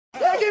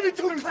Give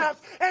me 2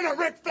 claps and a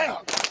Ric Flair.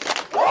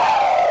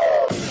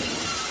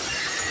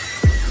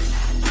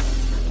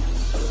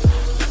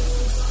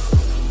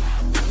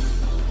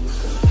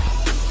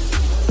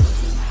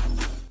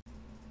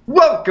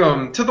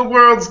 Welcome to the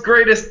world's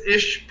greatest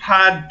ish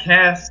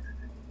podcast.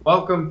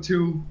 Welcome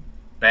to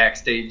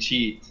Backstage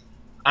Heat.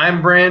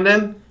 I'm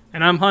Brandon.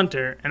 And I'm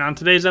Hunter. And on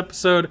today's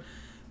episode,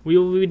 we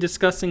will be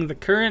discussing the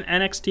current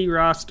NXT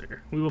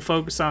roster. We will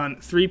focus on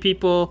 3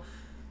 people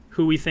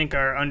who we think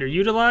are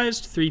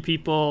underutilized, 3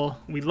 people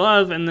we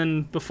love, and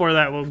then before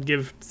that we'll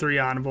give 3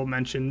 honorable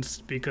mentions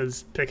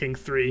because picking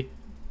 3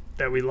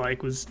 that we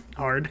like was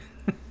hard.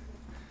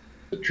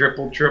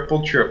 Triple.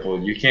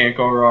 You can't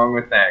go wrong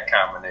with that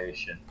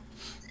combination.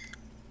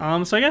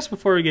 So I guess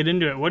before we get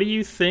into it, what do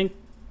you think?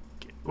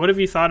 What have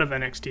you thought of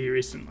NXT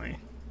recently?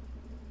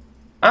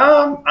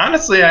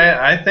 Honestly,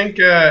 I think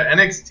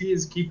NXT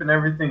is keeping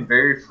everything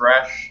very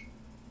fresh.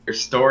 Their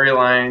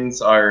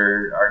storylines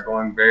are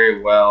going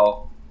very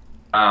well.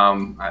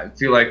 I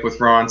feel like with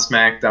Raw and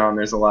SmackDown,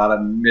 there's a lot of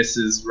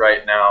misses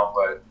right now,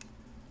 but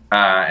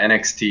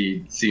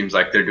NXT seems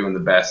like they're doing the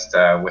best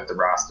with the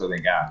roster they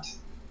got.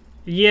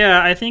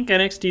 Yeah, I think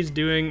NXT's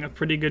doing a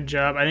pretty good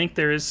job. I think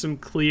there is some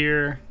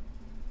clear,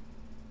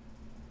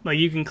 like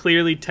you can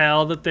clearly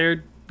tell that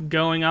they're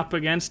going up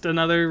against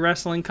another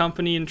wrestling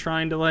company and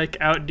trying to like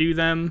outdo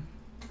them.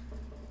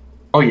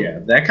 Oh yeah,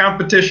 that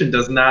competition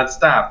does not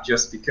stop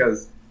just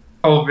because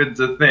COVID's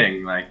a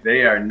thing. Like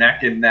they are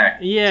neck and neck.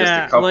 Yeah, just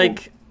a couple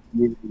like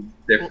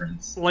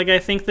difference. Like I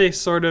think they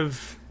sort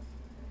of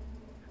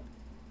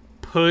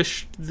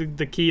pushed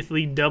the Keith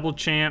Lee double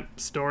champ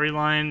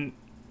storyline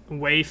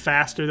way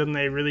faster than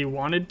they really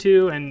wanted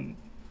to, and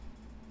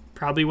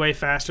probably way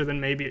faster than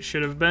maybe it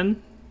should have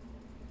been.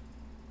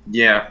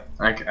 Yeah,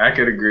 I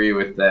could agree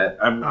with that.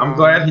 I'm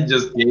glad he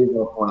just gave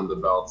up one of the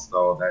belts,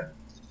 though.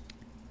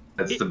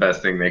 That's the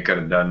best thing they could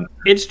have done.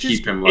 It's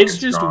just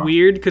strong.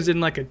 Weird because in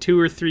like a 2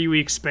 or 3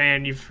 week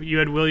span, you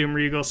had William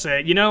Regal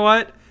say, you know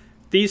what,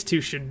 you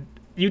two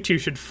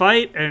should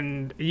fight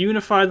and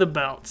unify the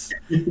belts.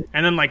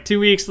 And then like 2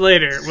 weeks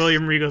later,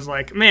 William Regal's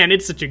like, man,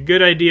 it's such a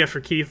good idea for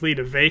Keith Lee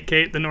to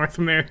vacate the North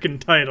American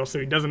title so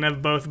he doesn't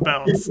have both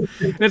belts.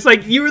 And it's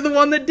like, you were the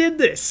one that did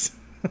this.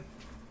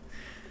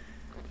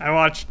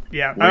 I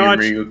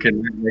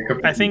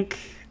think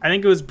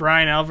it was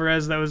Brian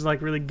Alvarez that was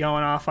like really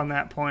going off on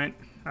that point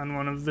on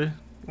one of the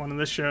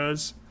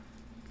shows.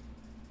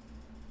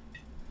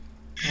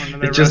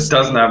 It just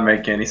does not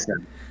make any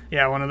sense.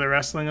 Yeah, one of the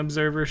Wrestling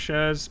Observer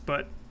shows,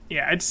 but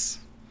yeah,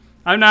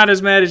 I'm not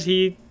as mad as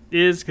he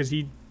is because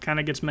he kind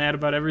of gets mad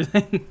about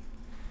everything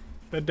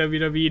that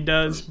WWE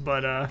does,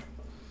 but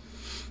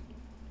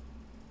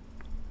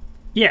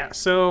yeah,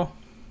 so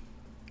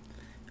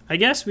I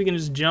guess we can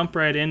just jump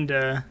right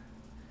into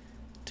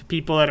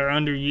people that are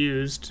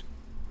underused.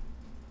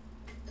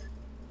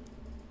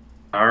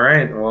 All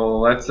right. Well,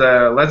 let's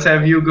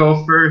have you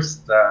go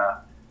first.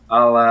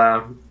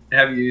 I'll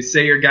have you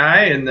say your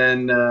guy, and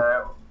then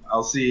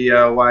I'll see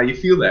why you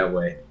feel that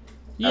way.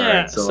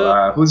 Yeah. Right,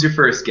 so who's your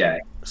first guy?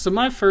 So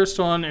my first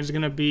one is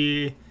gonna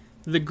be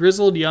the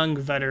grizzled young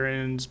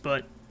veterans,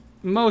 but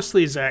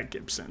mostly Zach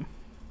Gibson.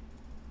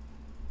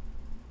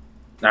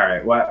 All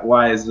right.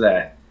 Why is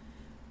that?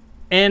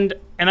 And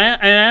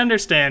I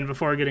understand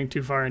before getting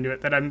too far into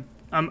it that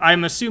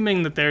I'm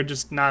assuming that they're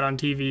just not on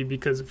TV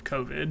because of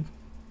COVID.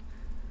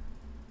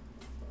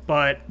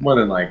 But more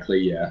than likely,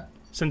 yeah.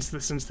 Since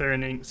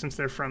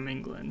they're from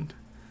England.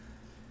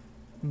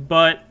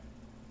 But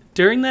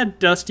during that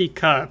Dusty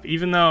Cup,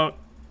 even though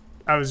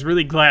I was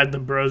really glad the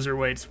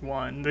Broserweights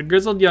won, the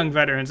grizzled young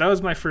veterans, that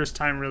was my first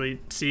time really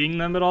seeing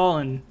them at all,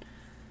 and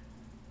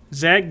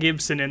Zach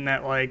Gibson in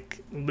that like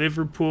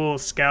Liverpool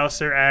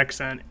Scouser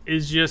accent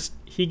is just,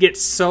 he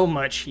gets so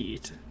much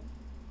heat.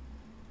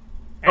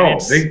 And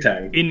it's big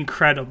time.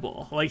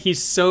 Incredible. Like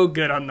he's so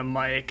good on the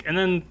mic, and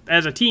then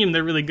as a team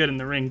they're really good in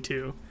the ring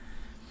too.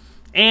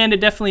 And it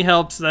definitely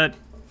helps that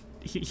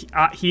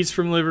he's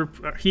from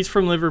Liverpool. He's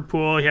from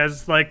Liverpool. He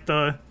has like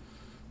the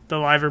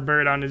liver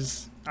bird on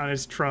his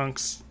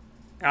trunks.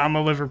 I'm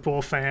a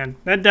Liverpool fan.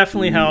 That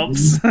definitely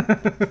helps.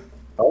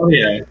 Oh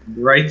yeah,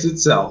 writes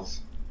itself.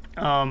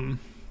 But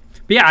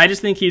yeah, I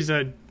just think he's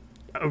a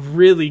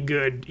really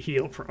good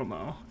heel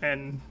promo,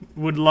 and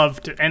would love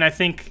to. And I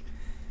think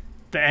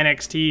the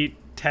NXT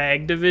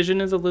tag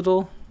division is a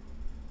little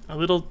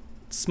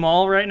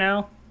small right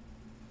now.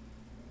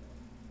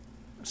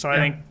 So I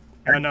think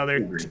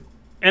another,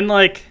 and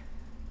like,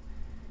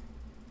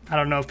 I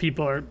don't know if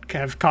people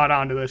have caught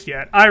on to this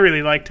yet. I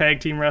really like tag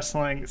team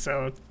wrestling,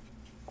 so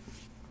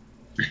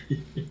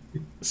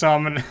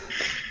I'm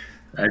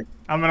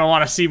gonna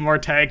want to see more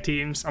tag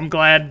teams. I'm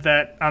glad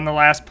that on the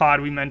last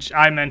pod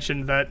I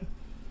mentioned that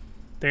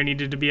there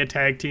needed to be a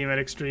tag team at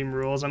Extreme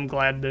Rules. I'm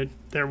glad that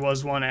there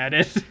was one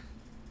added.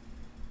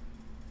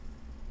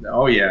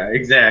 Oh yeah,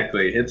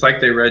 exactly. It's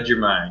like they read your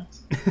mind.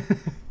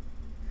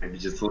 Maybe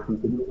just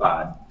listen to the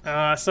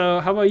pod.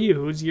 So how about you?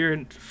 Who's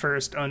your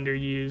first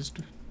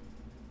underused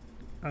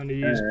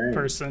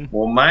person?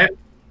 Well, my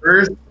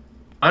first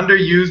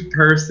underused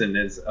person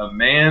is a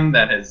man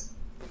that has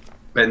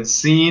been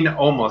seen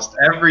almost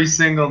every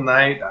single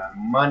night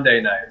on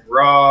Monday Night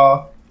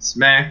Raw,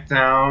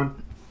 SmackDown,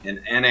 and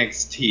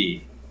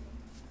NXT.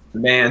 The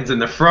man's in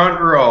the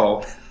front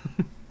row,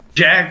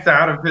 jacked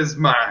out of his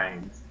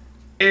mind,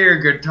 air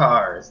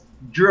guitars,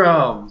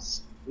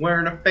 drums,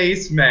 wearing a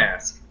face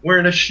mask,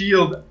 wearing a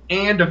shield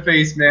and a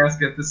face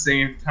mask at the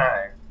same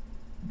time.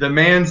 The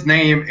man's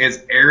name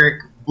is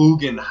Eric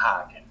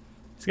Bugenhagen.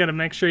 He's got to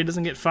make sure he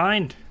doesn't get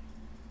fined.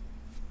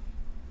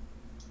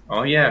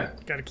 Oh yeah,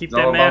 Got to keep it's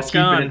that all mask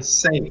about on. keeping it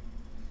safe.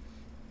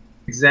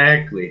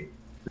 Exactly.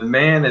 The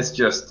man is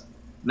just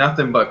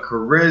nothing but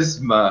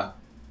charisma.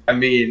 I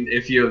mean,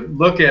 if you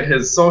look at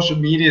his social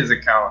media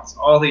accounts,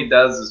 all he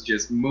does is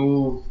just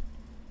move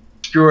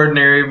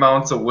extraordinary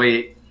amounts of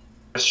weight,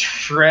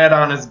 shred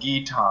on his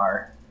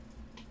guitar,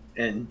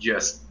 and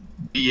just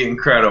be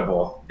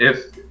incredible.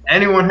 If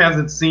anyone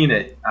hasn't seen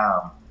it,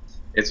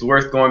 it's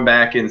worth going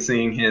back and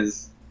seeing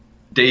his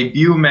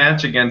debut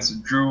match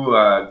against Drew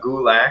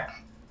Gulak.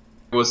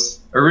 It was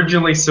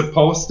originally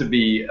supposed to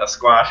be a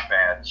squash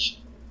match,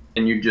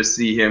 and you just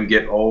see him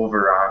get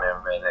over on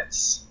him, and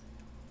it's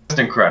just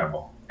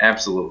incredible.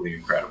 Absolutely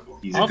incredible.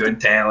 He's a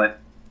good talent.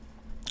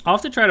 I'll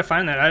have to try to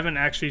find that. I haven't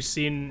actually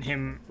seen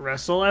him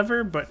wrestle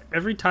ever, but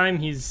every time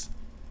he's,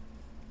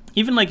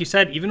 even like you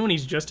said, even when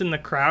he's just in the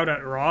crowd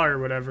at Raw or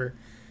whatever,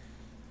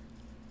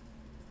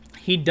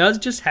 he does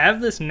just have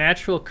this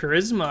natural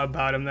charisma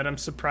about him that I'm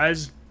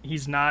surprised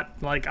he's not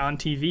like on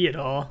TV at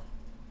all.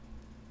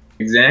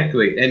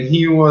 Exactly. And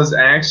he was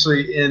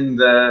actually in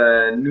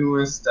the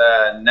newest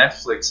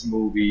Netflix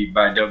movie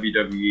by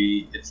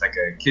WWE. It's like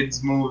a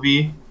kids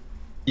movie.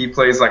 He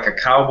plays like a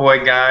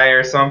cowboy guy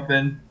or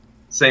something.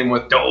 Same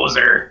with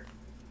Dozer.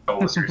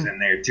 Dozer's in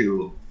there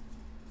too.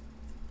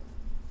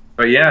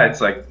 But yeah,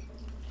 it's like,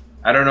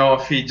 I don't know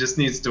if he just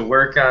needs to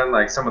work on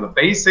like some of the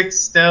basics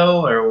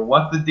still or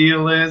what the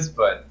deal is,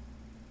 but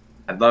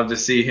I'd love to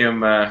see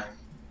him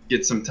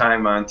get some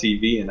time on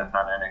TV and on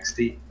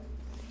NXT.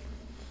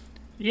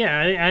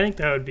 Yeah, I think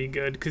that would be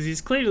good because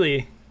he's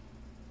clearly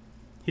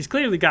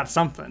got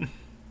something.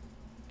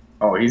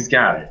 Oh, he's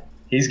got it.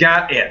 He's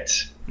got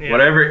it. Yeah.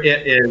 Whatever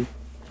it is,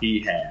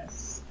 he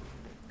has.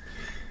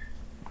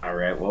 All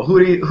right. Well, who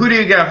do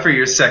you got for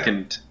your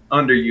second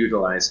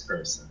underutilized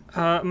person?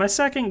 My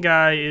second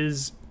guy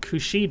is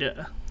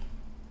Kushida.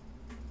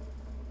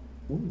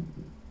 Ooh.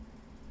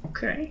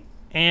 Okay.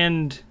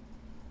 And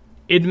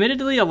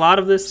admittedly, a lot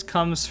of this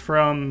comes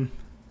from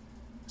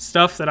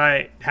stuff that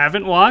I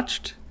haven't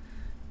watched,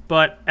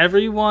 but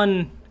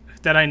everyone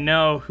that I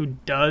know who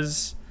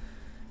does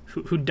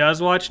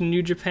watch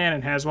New Japan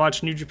and has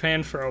watched New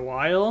Japan for a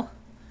while,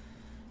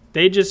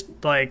 they just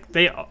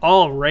they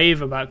all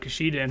rave about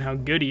Kushida and how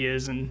good he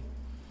is. And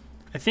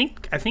I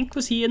think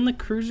was he in the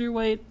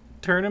cruiserweight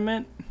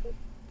tournament?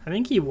 I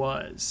think he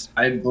was.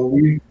 I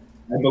believe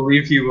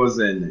he was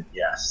in it.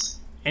 Yes.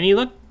 And he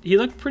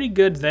looked pretty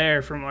good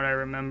there from what I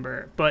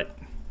remember, but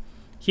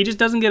he just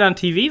doesn't get on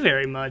TV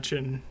very much.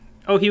 And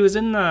he was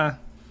in the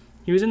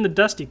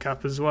Dusty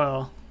Cup as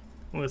well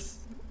with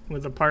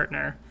a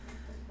partner.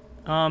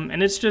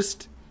 And it's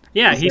just,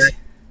 yeah,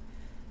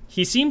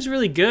 he seems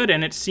really good,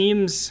 and it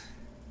seems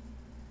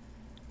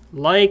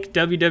like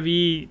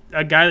WWE,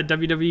 a guy that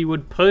WWE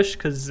would push,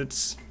 because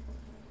it's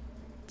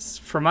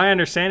from my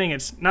understanding,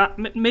 it's not,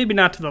 maybe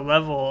not to the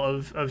level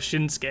of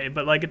Shinsuke,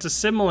 but like it's a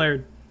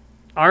similar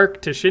arc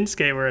to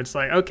Shinsuke where it's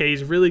like, okay,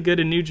 he's really good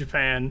in New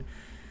Japan,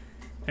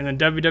 and then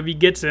WWE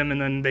gets him,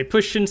 and then they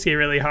push Shinsuke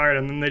really hard,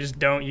 and then they just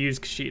don't use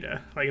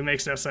Kushida. Like, it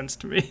makes no sense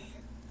to me.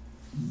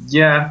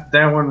 Yeah,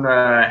 that one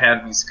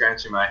had me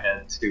scratching my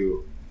head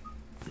too.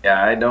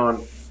 Yeah,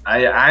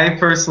 I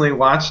personally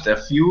watched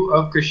a few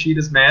of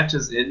Kushida's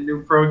matches in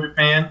New Pro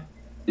Japan,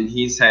 and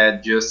he's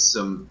had just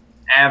some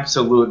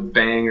absolute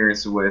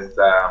bangers with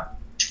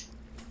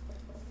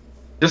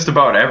just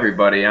about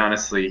everybody,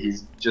 honestly.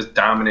 He's just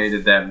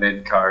dominated that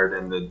mid-card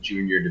in the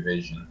junior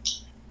division.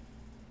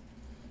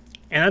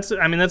 And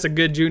that's a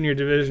good junior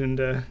division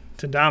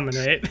to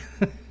dominate.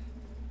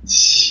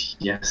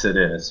 Yes, it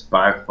is,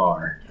 by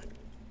far.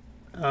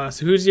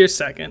 So who's your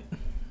second?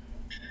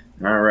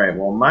 All right,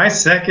 well, my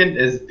second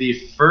is the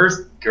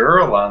first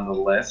girl on the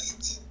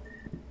list.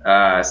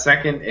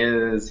 Second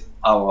is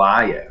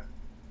Alaya.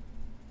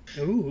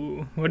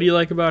 Ooh, what do you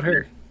like about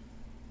her?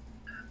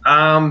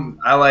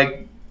 I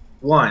like,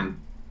 1,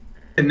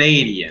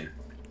 Canadian.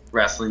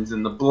 Wrestling's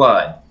in the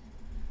blood.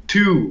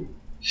 2,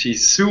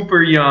 she's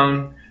super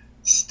young,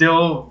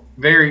 still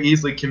very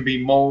easily can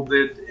be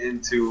molded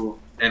into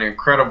an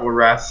incredible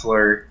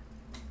wrestler.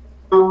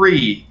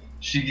 3,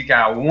 she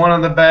got one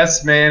of the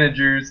best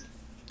managers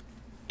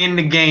in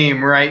the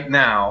game right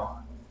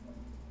now.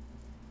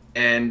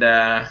 And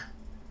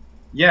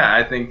yeah,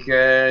 I think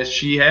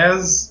she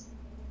has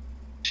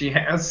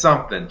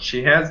something.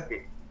 She has,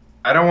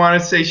 I don't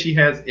want to say she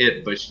has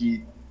it, but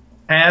she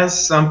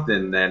has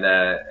something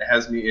that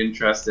has me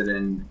interested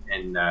in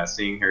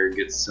seeing her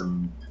get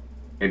some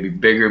maybe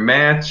bigger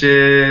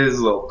matches,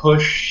 a little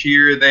push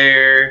here or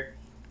there.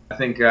 I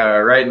think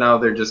right now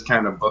they're just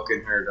kind of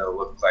booking her to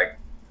look like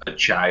a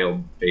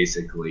child,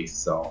 basically.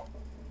 So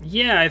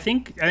Yeah, I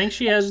think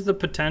she has the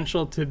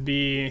potential to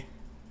be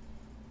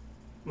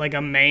like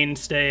a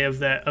mainstay of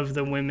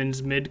the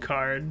women's mid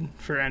card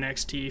for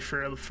NXT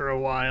for a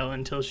while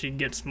until she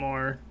gets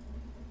more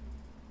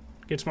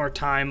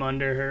time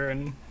under her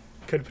and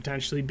could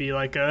potentially be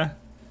like a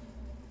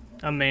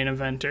main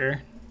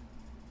eventer.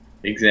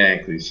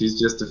 exactly, she's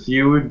just a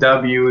few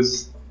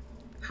W's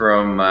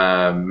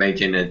from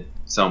making it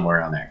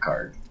somewhere on that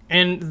card.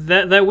 And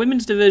that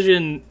women's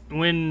division,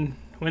 when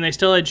they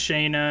still had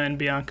Shayna and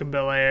Bianca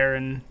Belair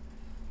and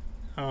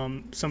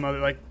some other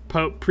like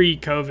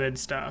pre-COVID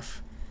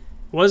stuff,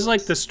 was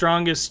like the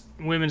strongest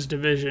women's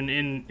division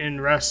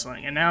in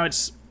wrestling. And now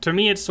it's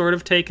sort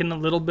of taken a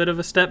little bit of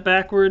a step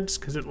backwards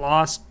because it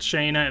lost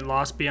Shayna, it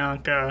lost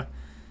Bianca,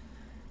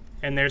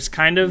 and there's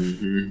kind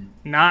of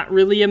not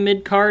really a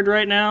mid card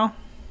right now.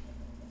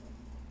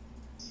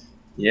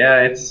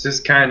 Yeah, it's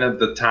just kind of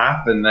the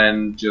top and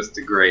then just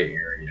a gray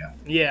area.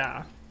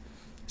 Yeah.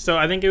 So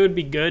I think it would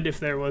be good if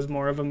there was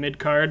more of a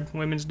mid-card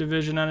women's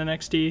division on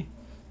NXT.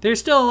 There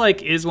still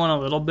like is one a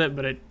little bit,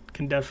 but it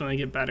can definitely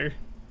get better.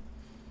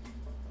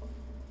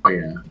 Oh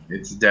yeah,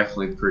 it's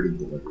definitely pretty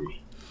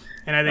blurry.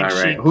 And I think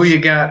all right, who you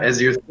got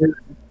as your third?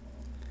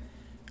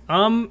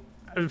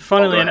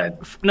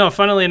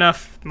 Funnily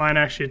enough, mine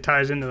actually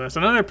ties into this.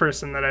 Another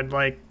person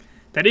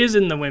that is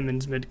in the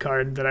women's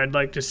mid-card that I'd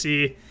like to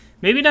see,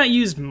 maybe not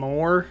used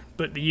more,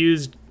 but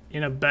used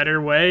in a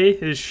better way,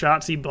 is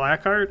Shotzi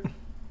Blackheart.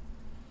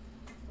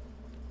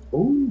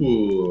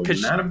 Ooh,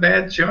 not a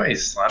bad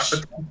choice.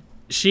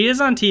 She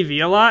is on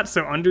TV a lot,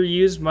 so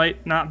underused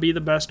might not be the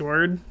best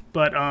word,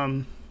 but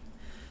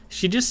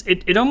she just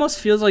it almost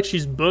feels like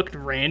she's booked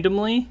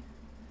randomly.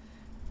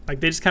 Like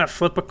they just kind of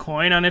flip a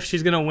coin on if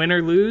she's gonna win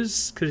or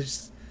lose,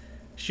 because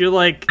she'll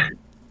like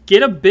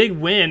get a big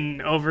win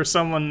over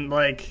someone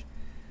like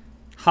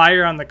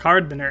higher on the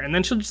card than her, and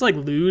then she'll just like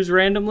lose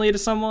randomly to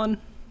someone.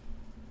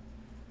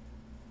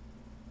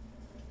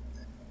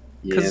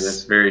 Yeah,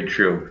 that's very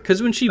true.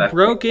 Because when she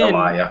broke in,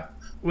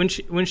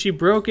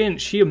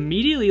 she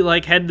immediately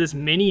like had this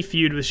mini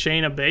feud with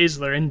Shayna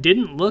Baszler and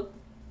didn't look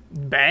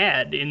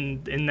bad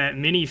in that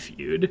mini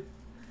feud.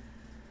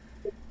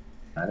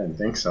 I didn't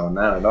think so,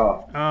 not at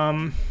all.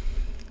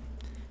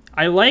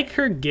 I like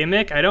her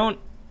gimmick. I don't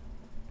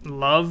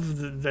love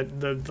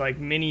the like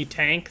mini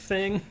tank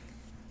thing.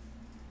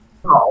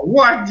 Oh,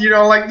 what? You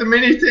don't like the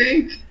mini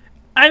tank?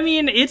 I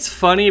mean, it's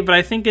funny, but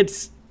I think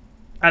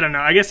I don't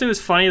know. I guess it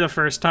was funny the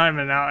first time,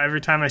 and now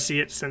every time I see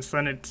it since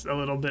then, it's a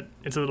little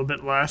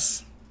bit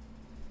less.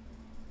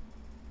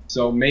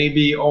 So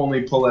maybe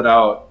only pull it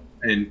out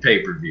in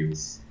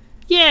pay-per-views.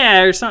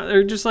 Yeah,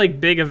 or just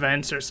like big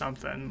events or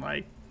something.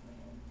 Like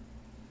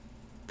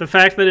the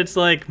fact that it's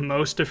like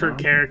most of her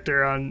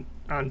character on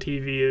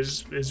TV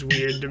is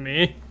weird to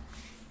me.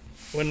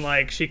 When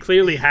like she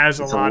clearly has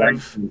a lot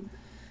of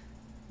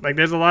like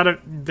there's a lot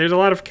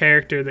of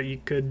character that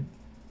you could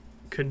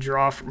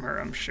draw from her,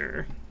 I'm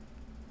sure.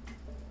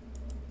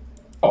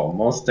 Oh,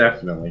 most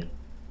definitely.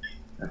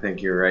 I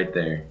think you're right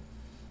there.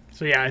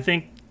 So yeah, I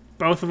think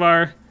both of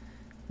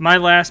my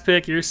last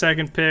pick, your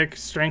second pick,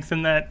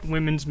 strengthen that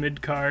women's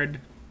mid card.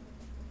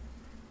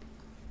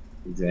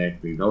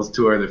 Exactly. Those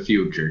two are the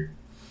future.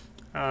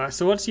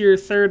 So what's your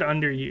third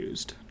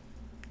underused?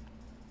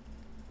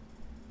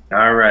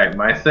 All right,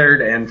 my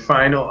third and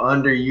final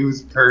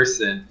underused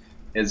person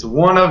is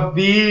one of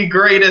the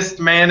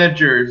greatest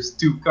managers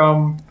to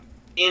come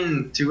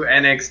into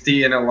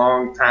NXT in a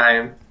long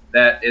time.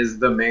 That is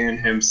the man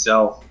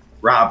himself,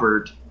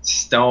 Robert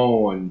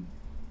Stone.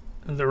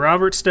 The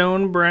Robert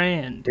Stone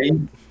brand.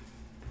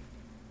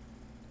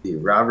 The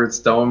Robert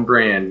Stone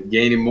brand,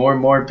 gaining more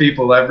and more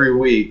people every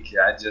week.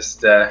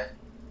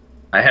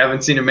 I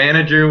haven't seen a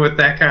manager with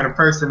that kind of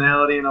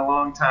personality in a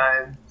long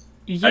time.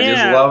 Yeah. I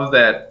just love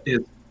that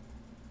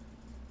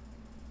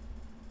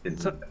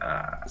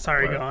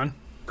sorry, go on.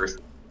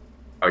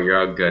 You're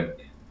all good.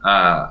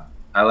 I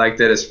like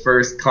that his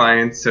first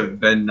clients have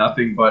been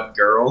nothing but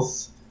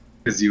girls,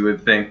 because you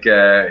would think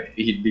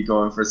he'd be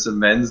going for some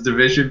men's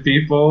division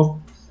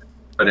people,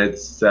 but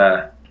it's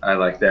I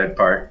like that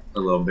part a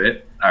little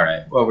bit. All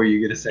right, what were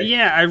you gonna say?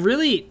 Yeah, I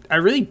really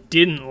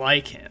didn't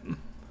like him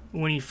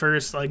when he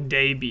first like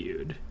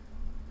debuted,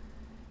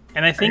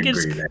 and I think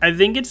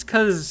it's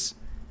because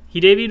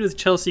he debuted with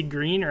Chelsea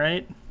Green,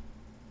 right?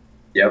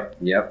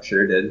 Yep,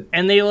 sure did.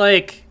 And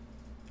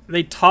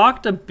they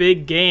talked a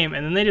big game,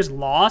 and then they just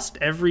lost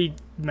every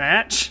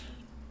match.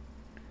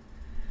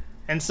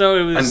 And so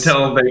it was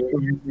until they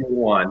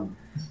won.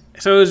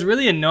 So it was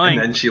really annoying.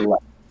 And then she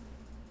left.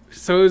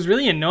 So it was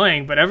really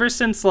annoying, but ever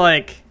since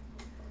like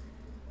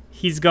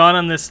he's gone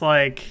on this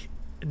like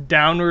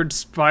downward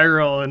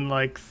spiral and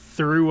like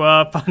threw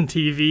up on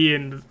TV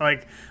and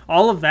like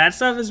all of that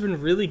stuff has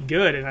been really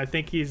good, and I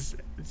think he's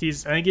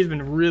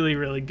been really,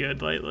 really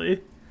good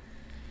lately.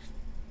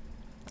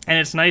 And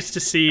it's nice to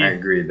see. I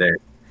agree there.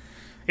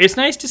 It's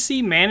nice to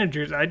see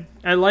managers.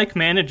 I like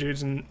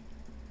managers, and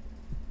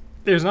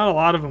there's not a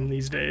lot of them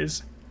these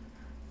days.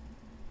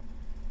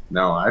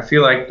 No, I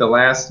feel like the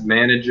last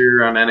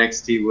manager on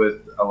NXT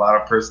with a lot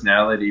of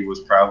personality was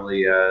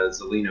probably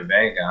Zelina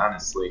Vega,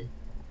 honestly.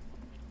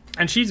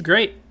 And she's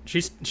great.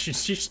 She's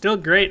still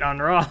great on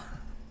Raw.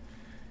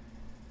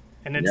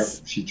 And it's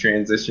Yep, she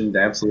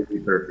transitioned absolutely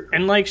perfectly.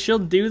 and like she'll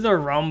do the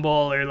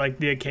Rumble or like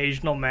the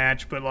occasional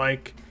match, but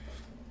like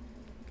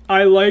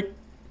I like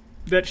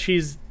that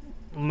she's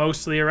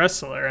mostly a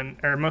wrestler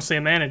or mostly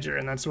a manager,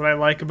 and that's what I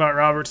like about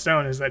Robert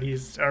Stone is that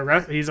he's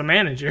a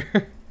manager.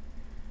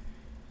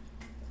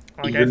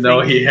 Like, Even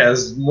though he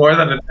has more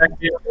than a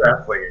decade of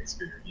wrestling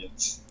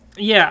experience.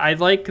 Yeah, I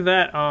like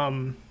that.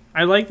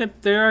 I like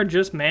that there are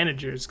just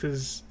managers,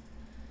 because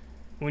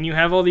when you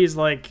have all these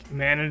like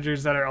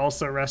managers that are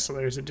also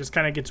wrestlers, it just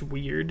kind of gets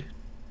weird.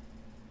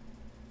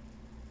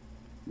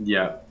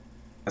 Yeah,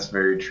 that's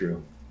very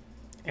true.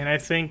 And I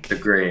think the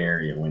gray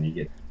area when you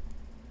get.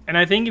 And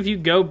I think if you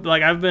go,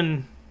 like, I've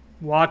been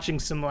watching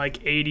some like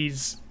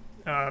 '80s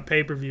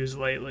pay-per-views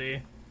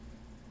lately,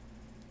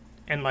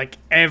 and like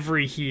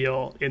every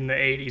heel in the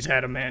 '80s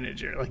had a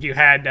manager. Like, you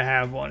had to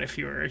have one if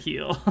you were a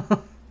heel.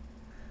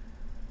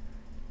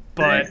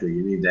 But exactly,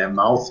 you need that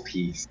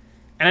mouthpiece.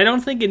 And I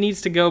don't think it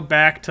needs to go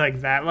back to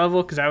like that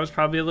level, because I was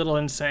probably a little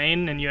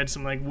insane and you had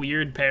some like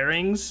weird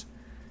pairings.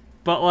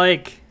 But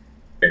like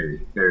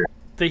very.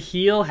 The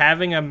heel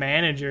having a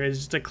manager is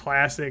just a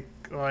classic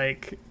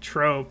like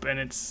trope, and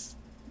it's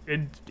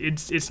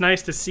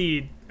nice to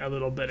see a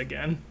little bit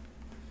again.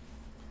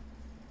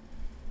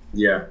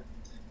 Yeah.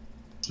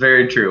 It's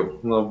very true.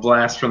 A little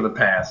blast from the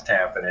past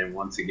happening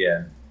once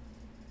again.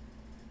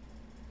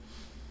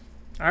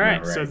 All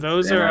right. So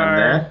those are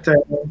our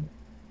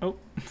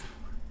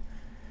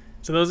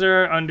So those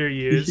are our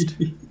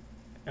underused.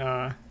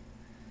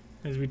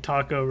 As we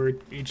talk over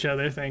each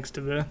other, thanks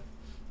to the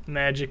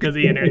magic of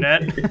the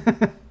internet.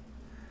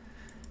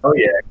 Oh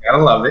yeah,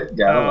 gotta love it.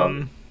 Gotta love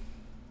it.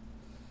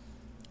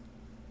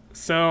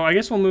 So I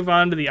guess we'll move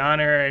on to the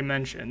honorary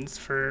mentions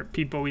for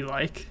people we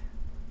like.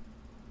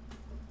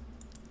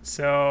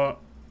 So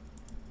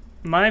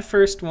my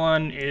first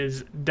one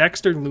is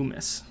Dexter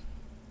Lumis.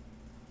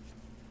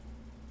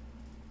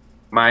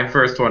 My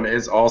first one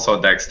is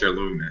also Dexter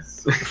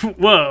Lumis.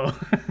 Whoa.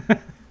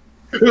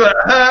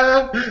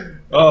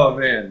 Oh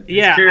man,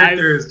 his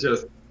character is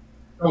just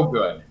so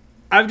good.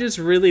 I've just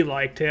really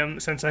liked him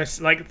since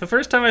the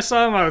first time I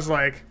saw him, I was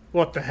like,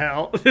 what the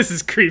hell? This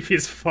is creepy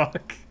as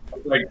fuck.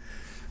 Like,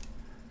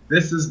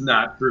 this is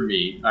not for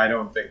me. I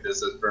don't think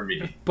this is for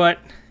me. But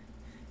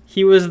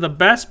he was the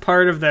best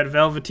part of that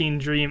Velveteen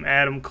Dream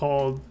Adam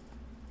Cole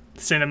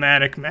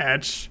cinematic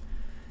match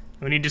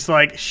when he just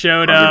like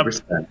showed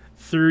 100%. Up,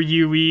 threw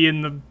UE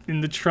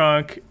in the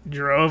trunk,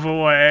 drove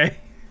away.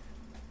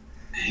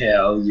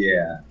 Hell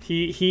yeah.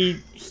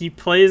 He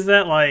plays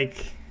that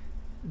like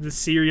the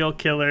serial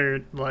killer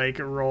like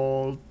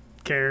role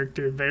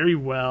character very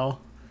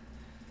well.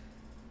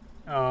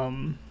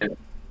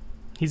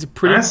 He's a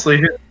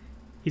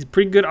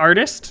pretty good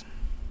artist.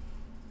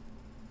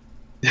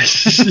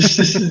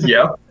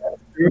 Yep,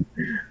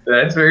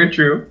 that's very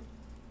true.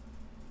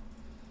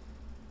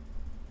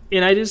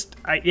 And I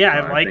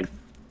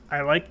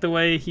like the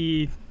way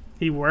he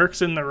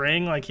works in the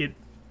ring. Like it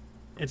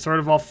sort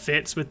of all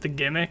fits with the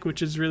gimmick,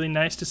 which is really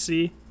nice to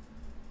see.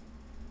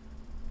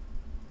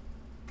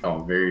 Oh,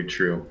 very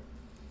true.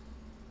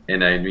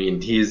 And I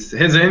mean, his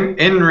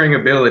in-ring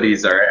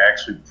abilities are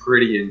actually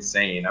pretty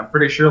insane. I'm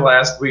pretty sure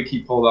last week he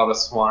pulled out a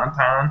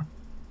swanton.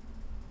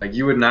 Like,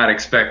 you would not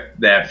expect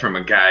that from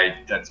a guy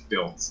that's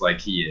built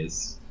like he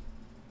is.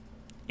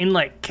 In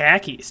like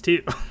khakis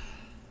too.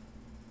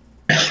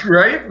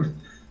 Right?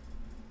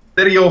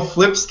 That old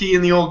flip ski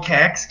and the old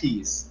cack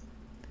skis.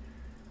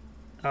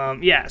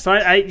 Yeah, so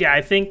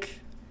I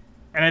think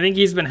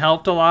he's been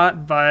helped a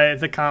lot by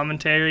the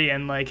commentary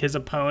and like his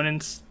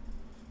opponents,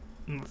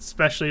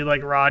 especially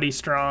like Roddy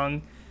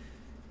Strong,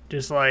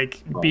 just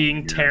like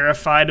being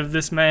terrified of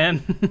this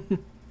man.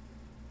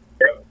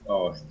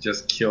 Oh,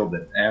 just killed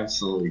it!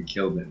 Absolutely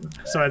killed it. With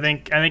that. So I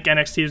think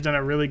NXT has done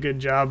a really good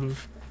job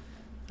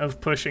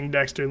of pushing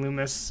Dexter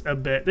Lumis a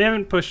bit. They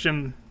haven't pushed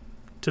him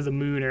to the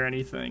moon or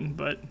anything,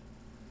 but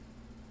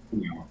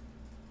no.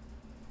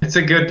 It's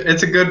a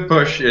good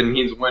push, and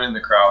he's winning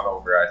the crowd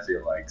over. I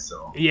feel like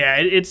so.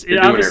 Yeah,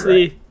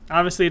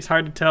 obviously it's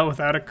hard to tell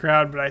without a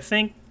crowd, but I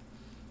think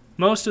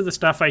most of the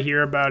stuff I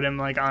hear about him,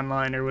 like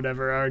online or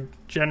whatever, are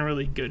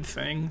generally good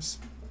things.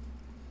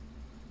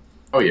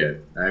 Oh yeah,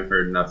 I've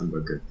heard nothing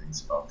but good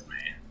things about the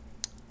man.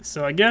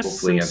 So I guess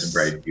hopefully he has a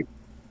bright future.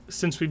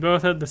 Since we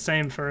both had the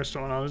same first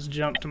one, I'll just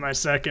jump to my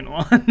second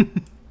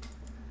one.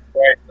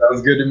 Right,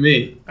 sounds good to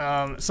me.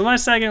 So my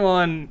second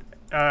one,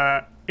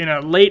 in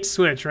a late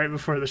switch right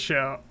before the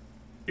show,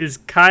 is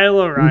Kyle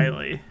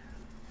O'Reilly.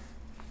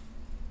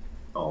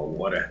 Oh,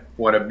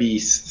 what a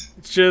beast!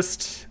 It's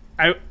just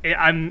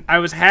I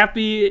was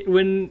happy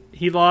when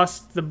he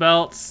lost the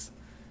belts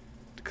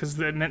because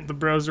that meant the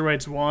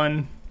Broserweights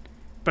won.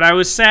 But I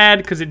was sad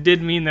because it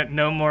did mean that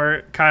no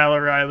more Kyle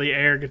O'Reilly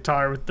air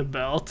guitar with the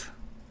belt.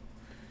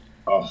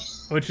 Oh,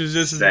 which is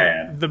just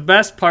sad. the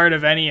best part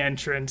of any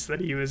entrance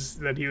that he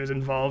was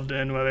involved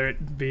in, whether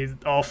it be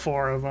all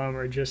four of them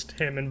or just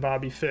him and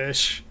Bobby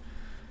Fish.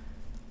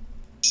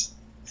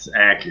 It's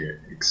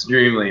accurate,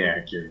 extremely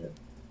accurate.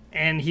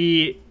 And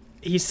he's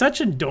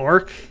such a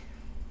dork.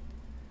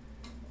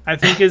 I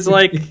think is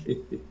like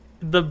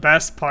the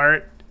best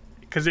part,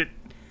 because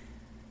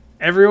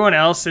everyone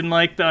else in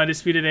like the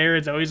Undisputed Era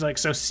is always like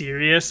so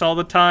serious all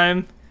the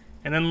time,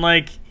 and then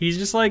like he's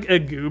just like a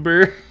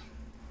goober.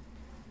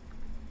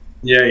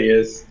 Yeah, he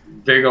is.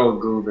 Big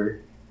old goober.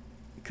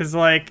 Because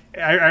like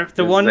there's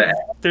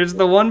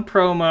the one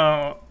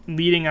promo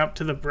leading up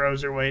to the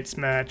Broserweights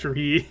match where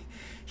he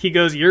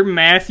goes, "You're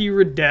Matthew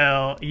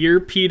Riddell,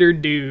 you're Peter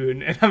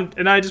Dune,"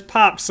 and I just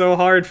pop so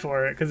hard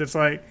for it because it's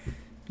like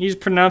you just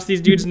pronounce these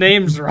dudes'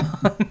 names wrong.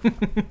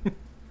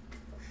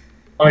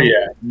 Oh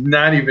yeah,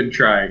 not even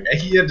trying.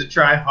 He had to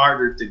try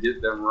harder to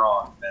get them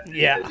wrong than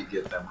he had to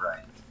get them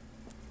right.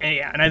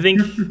 And I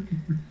think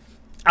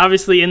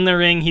obviously in the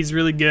ring he's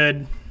really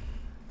good.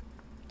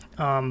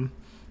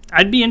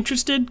 I'd be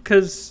interested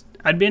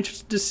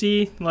to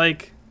see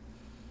like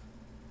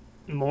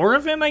more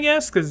of him, I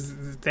guess,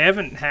 because they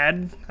haven't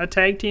had a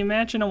tag team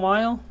match in a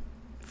while,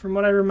 from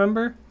what I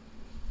remember.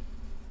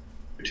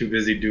 They're too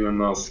busy doing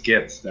those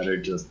skits that are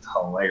just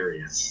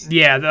hilarious.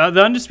 Yeah,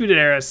 the Undisputed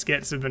Era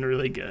skits have been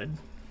really good.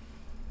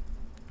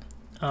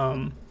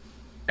 Yeah.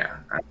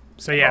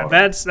 So yeah,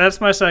 that's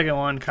my second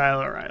one,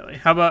 Kyle O'Reilly.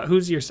 How about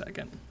who's your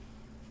second?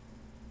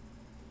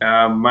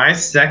 My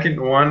second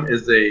one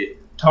is a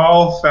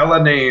tall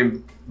fella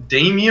named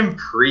Damian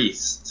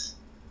Priest.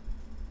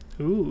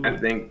 Ooh. I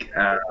think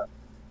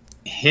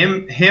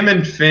him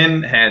and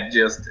Finn had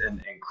just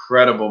an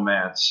incredible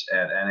match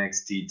at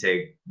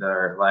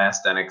their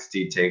last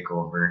NXT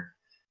takeover,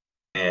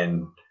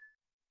 and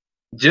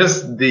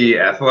just the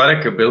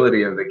athletic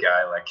ability of the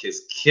guy. Like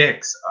his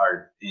kicks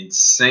are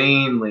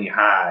insanely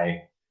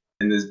high,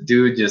 and this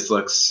dude just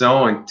looks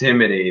so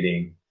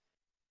intimidating.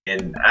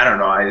 And I don't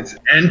know, his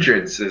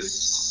entrance is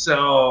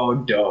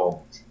so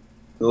dope.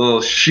 The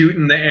little shoot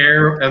in the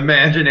air,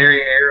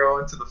 imaginary arrow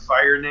into the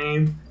fire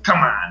name. Come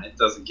on, it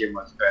doesn't get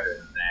much better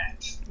than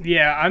that.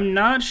 Yeah, I'm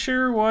not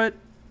sure what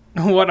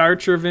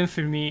Archer of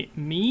Infamy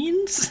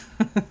means.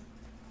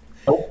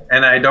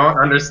 And I don't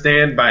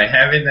understand by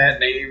having that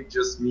name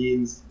just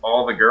means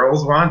all the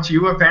girls want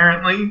you,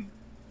 apparently.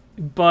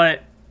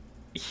 But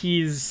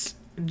he's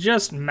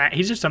just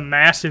a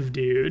massive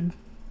dude.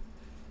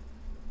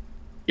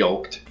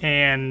 Yoked.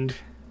 And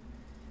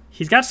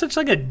he's got such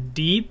like a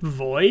deep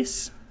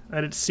voice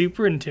that it's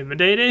super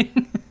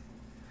intimidating.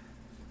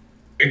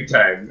 Big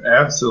time,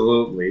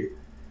 absolutely.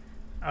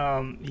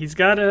 He's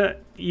good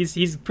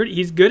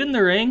in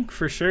the ring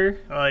for sure.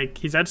 Like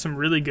he's had some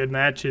really good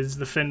matches.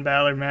 The Finn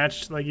Balor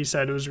match, like you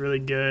said, was really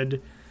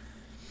good.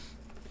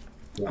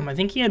 I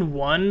think he had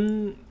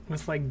one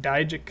with like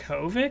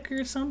Dijakovic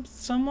or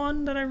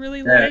someone that I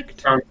really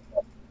liked.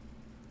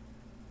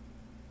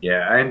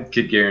 Yeah, I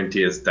could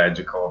guarantee it's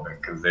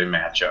Dijakovic because they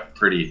match up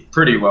pretty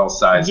well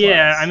sized.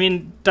 Yeah, I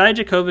mean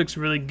Dijakovic's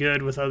really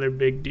good with other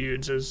big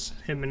dudes, as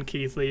him and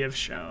Keith Lee have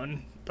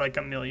shown like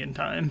a million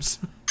times.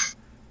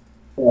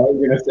 Well, I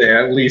was gonna say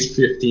at least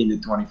 15 to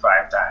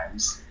 25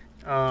 times.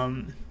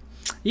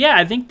 Yeah,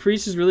 I think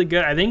Priest is really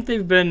good. I think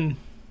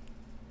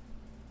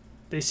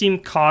they seem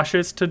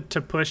cautious to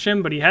push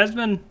him, but he has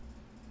been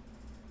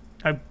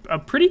a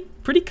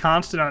pretty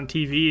constant on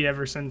TV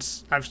ever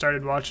since I've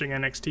started watching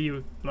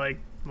NXT like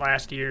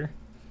last year.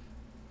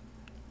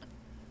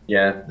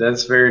 Yeah,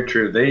 that's very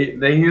true.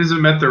 They use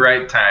him at the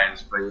right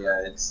times, but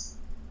yeah, it's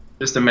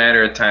just a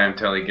matter of time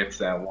till he gets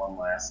that one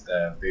last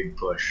big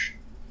push.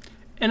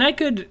 And I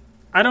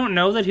don't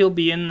know that he'll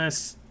be in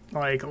this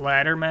like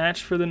ladder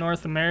match for the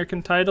North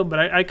American title, but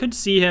I could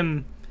see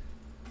him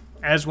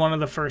as one of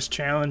the first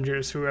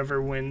challengers,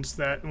 whoever wins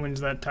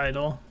that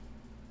title.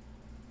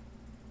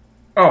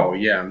 Oh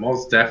yeah,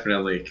 most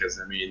definitely.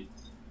 Because I mean,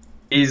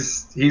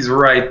 he's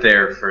right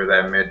there for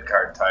that mid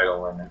card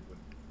title, and it would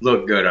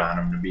look good on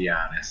him, to be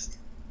honest.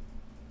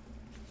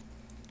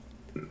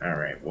 All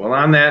right. Well,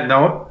 on that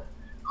note,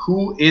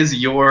 who is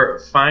your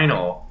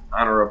final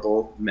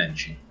honorable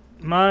mention?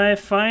 My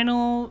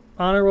final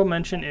honorable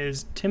mention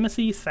is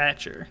Timothy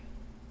Thatcher.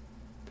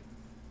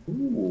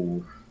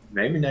 Ooh,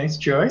 maybe nice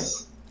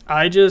choice.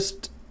 I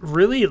just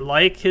really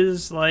like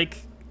his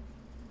like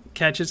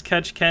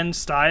catch Ken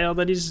style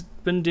that he's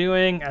been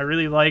doing. I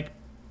really like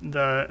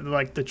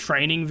the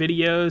training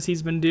videos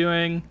he's been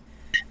doing.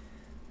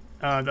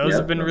 Those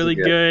have been really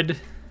good.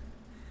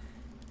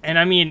 And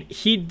I mean,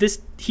 he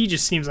just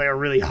seems like a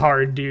really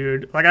hard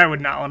dude. Like I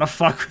would not want to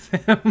fuck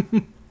with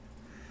him.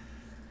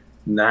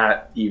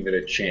 Not even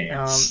a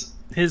chance.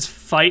 His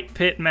fight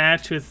pit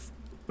match with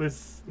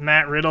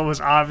Matt Riddle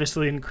was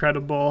obviously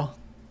incredible.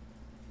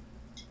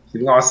 He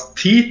lost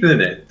teeth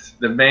in it.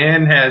 The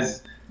man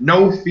has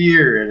no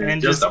fear and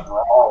is just a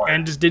brawler.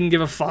 And just didn't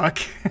give a fuck.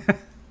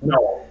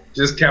 No,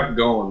 just kept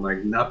going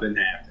like nothing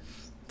happened.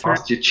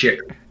 Lost your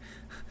chicken.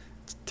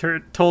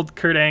 Told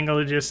Kurt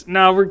Angle to just,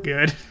 no, we're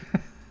good.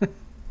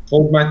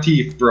 hold my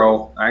teeth,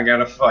 bro. I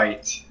gotta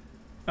fight.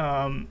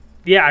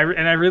 Yeah,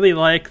 and I really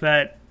like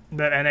that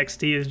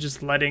NXT is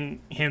just letting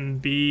him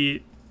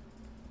be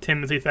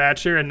Timothy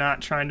Thatcher and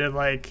not trying to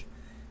like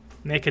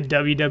make a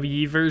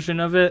WWE version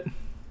of it.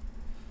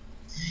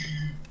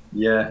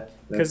 Yeah,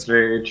 that's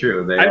very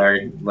true. They are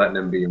letting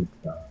him be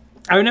himself.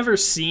 I've never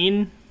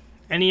seen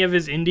any of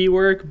his indie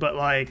work, but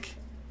like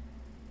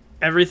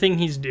everything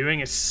he's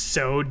doing is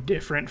so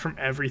different from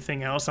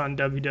everything else on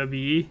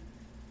WWE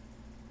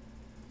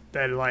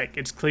that like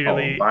it's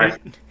clearly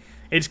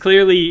it's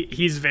clearly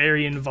he's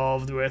very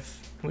involved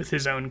with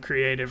his own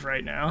creative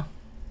right now.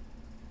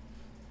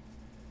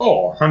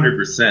 Oh,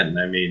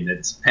 100%. I mean,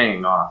 it's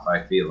paying off,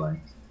 I feel like.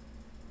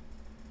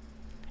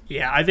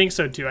 Yeah, I think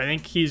so too. I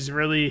think he's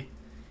really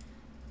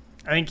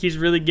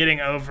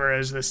getting over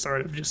as this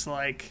sort of just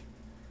like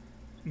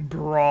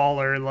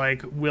brawler,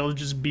 like will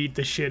just beat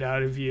the shit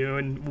out of you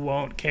and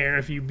won't care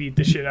if you beat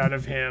the shit out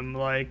of him.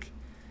 Like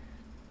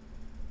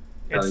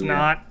it's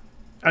not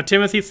a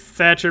Timothy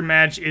Thatcher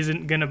match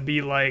isn't gonna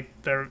be like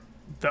the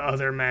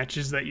other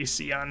matches that you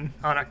see on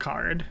a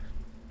card.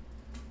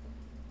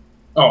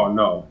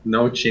 Oh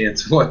no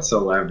chance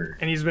whatsoever.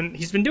 And he's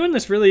been doing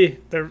this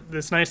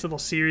this nice little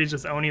series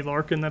with Oni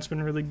Lorcan that's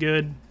been really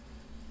good.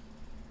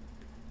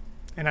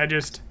 And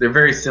they're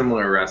very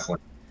similar wrestling.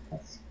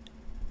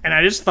 And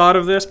I just thought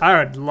of this.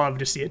 I would love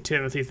to see a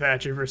Timothy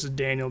Thatcher versus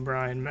Daniel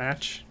Bryan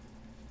match.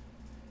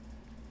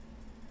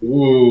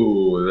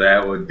 Ooh,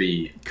 that would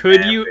be epic.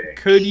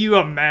 Could you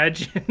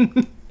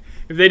imagine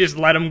if they just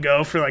let him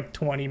go for like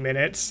 20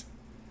 minutes?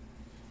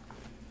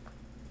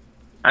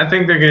 I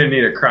think they're going to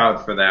need a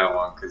crowd for that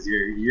one because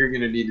you're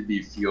going to need to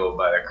be fueled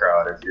by the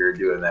crowd if you're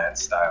doing that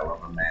style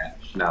of a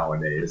match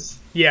nowadays.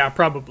 Yeah,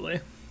 probably.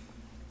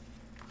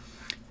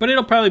 But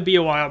it'll probably be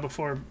a while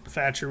before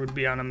Thatcher would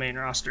be on a main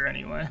roster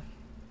anyway.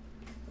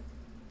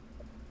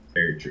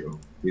 Very true.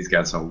 He's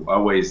got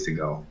a ways to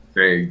go.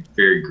 Very,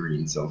 very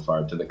green so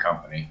far to the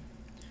company.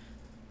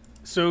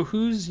 So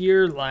who's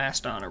your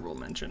last honorable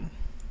mention?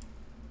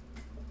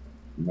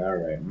 All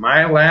right.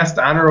 My last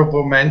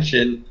honorable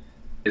mention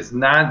is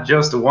not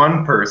just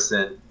one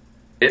person.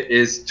 It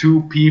is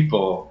two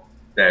people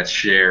that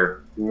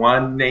share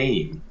one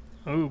name.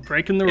 Oh,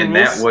 breaking the rules. And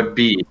that would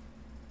be...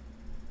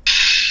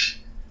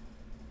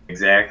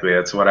 Exactly,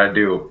 that's what I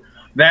do.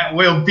 That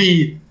will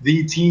be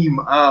the team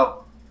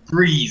of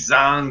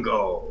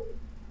Breezango.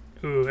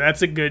 Ooh,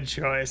 that's a good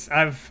choice.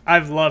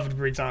 I've loved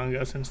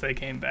Breezango since they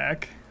came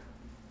back.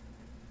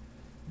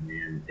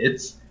 Man,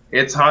 it's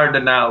hard to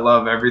not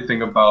love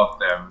everything about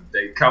them.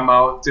 They come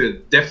out to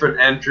different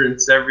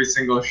entrants every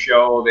single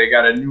show. They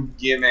got a new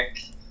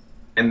gimmick,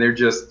 and they're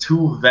just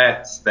two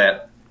vets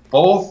that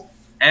both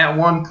at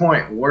one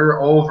point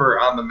were over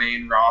on the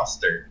main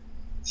roster.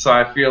 So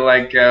I feel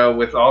like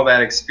with all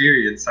that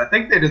experience, I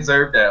think they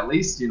deserve to at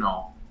least,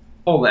 hold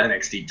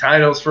NXT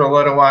titles for a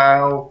little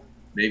while,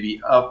 maybe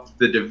up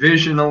the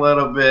division a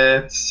little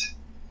bit.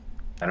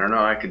 I don't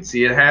know. I could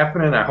see it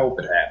happening. I hope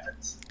it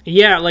happens.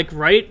 Yeah, like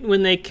right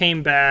when they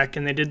came back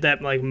and they did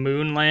that like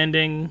moon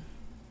landing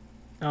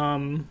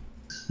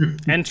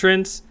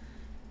entrance,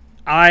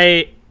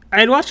 I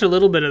had watched a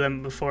little bit of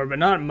them before, but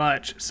not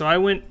much. So I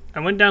went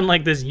down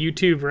like this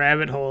YouTube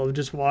rabbit hole of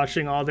just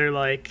watching all their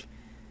like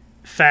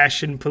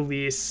Fashion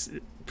Police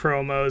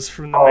promos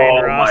from the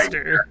main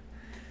roster.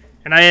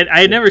 And I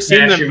had never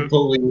seen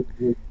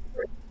them.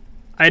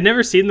 I had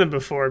never seen them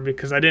before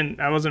because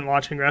I wasn't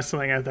watching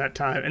wrestling at that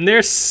time. And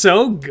they're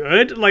so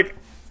good. Like,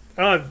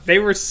 oh, they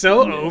were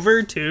so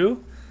over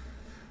too.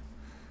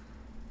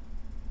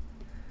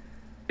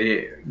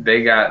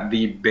 They got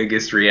the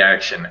biggest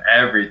reaction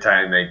every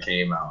time they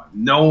came out.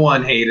 No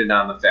one hated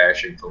on the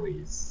Fashion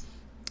Police.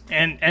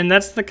 And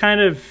that's the kind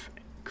of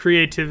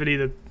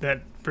creativity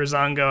that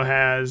Breezango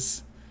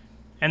has.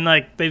 And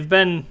like they've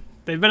been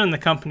in the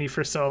company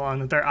for so long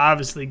that they're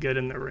obviously good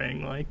in the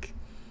ring. Like,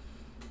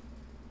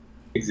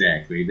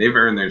 exactly. They've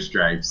earned their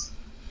stripes.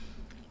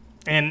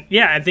 And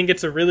yeah, I think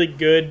it's a really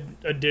good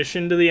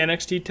addition to the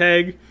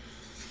NXT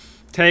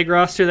tag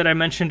roster that I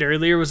mentioned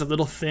earlier was a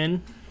little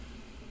thin.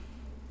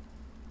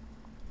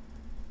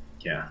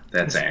 Yeah,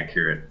 that's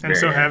accurate. And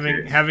so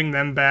having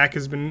them back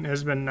has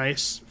been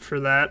nice for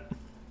that.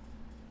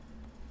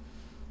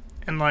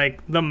 And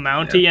like the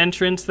Mountie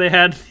entrance they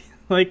had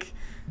like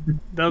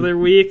the other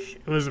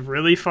week was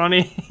really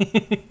funny.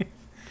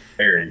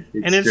 Very.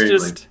 And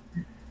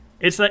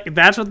it's like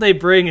that's what they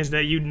bring is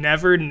that you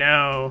never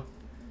know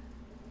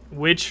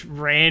which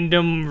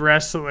random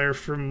wrestler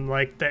from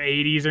like the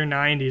 80s or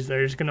 90s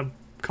they're just gonna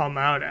come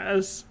out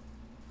as.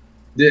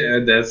 Yeah,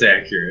 that's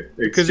accurate.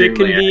 Because it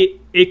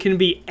can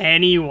be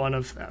any one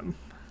of them.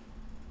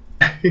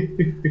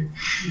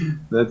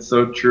 That's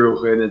so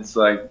true, and it's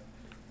like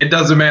it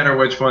doesn't matter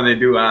which one they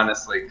do,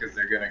 honestly, because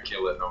they're gonna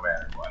kill it no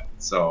matter what.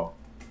 So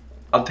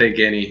I'll take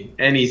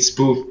any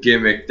spoof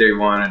gimmick they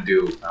want to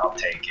do. I'll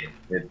take it.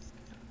 It's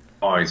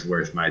always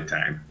worth my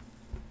time.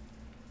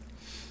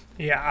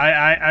 Yeah,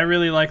 I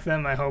really like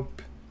them. I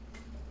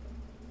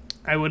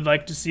would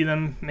like to see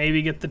them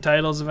maybe get the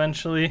titles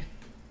eventually.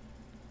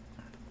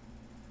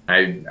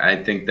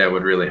 I think that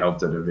would really help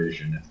the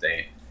division if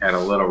they had a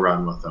little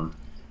run with them.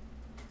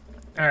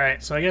 All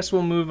right, so I guess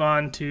we'll move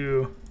on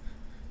to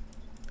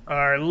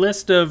our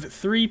list of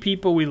 3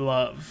 people we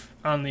love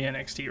on the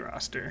NXT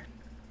roster.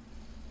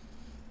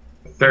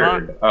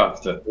 Third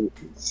of the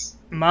threes.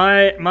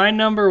 My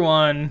number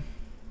 1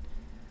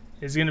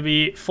 is going to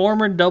be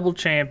former double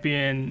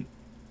champion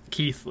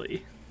Keith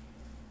Lee.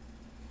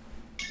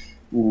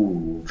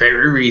 Ooh,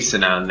 very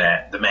recent on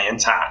that. The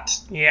man's hot.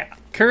 Yeah,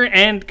 current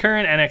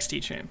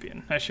NXT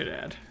champion, I should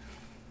add.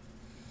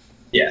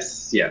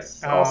 Yes,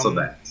 also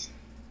that.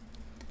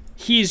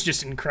 He's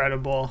just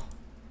incredible.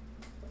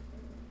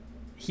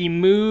 He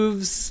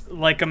moves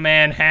like a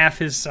man half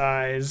his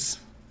size,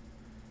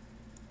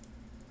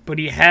 but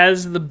he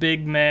has the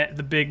big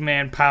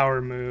man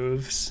power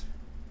moves.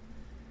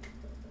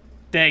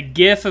 That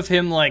gif of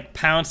him like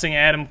pouncing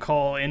Adam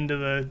Cole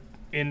into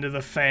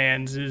the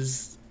fans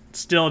is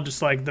still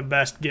just like the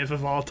best gif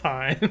of all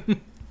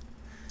time.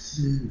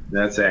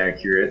 That's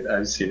accurate.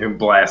 I've seen him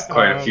blast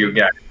quite a few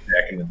guys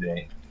back in the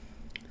day.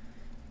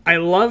 I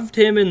loved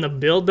him in the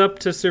build-up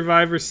to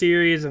Survivor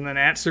Series, and then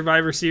at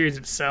Survivor Series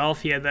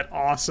itself, he had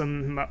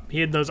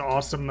those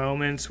awesome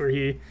moments where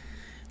he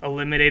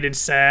eliminated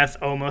Seth,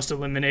 almost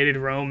eliminated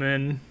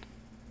Roman.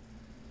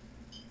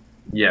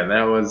 Yeah,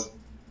 that was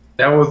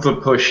the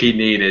push he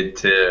needed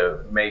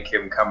to make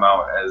him come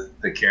out as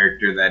the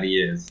character that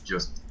he is,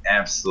 just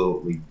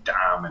absolutely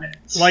dominant.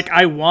 Like,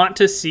 I want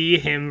to see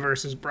him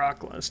versus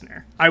Brock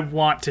Lesnar. I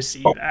want to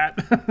see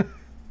that.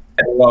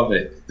 I love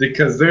it,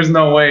 because there's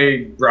no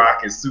way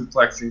Brock is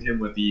suplexing him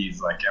with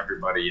ease like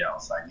everybody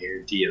else. I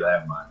guarantee you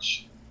that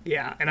much.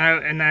 Yeah,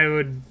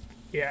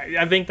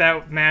 I think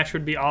that match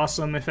would be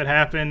awesome if it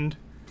happened.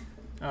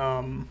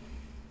 And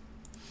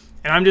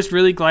I'm just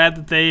really glad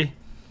that they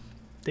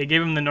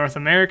gave him the North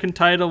American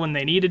title when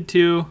they needed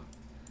to.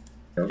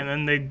 Yep.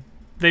 And then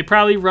they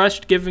probably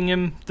rushed giving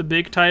him the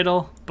big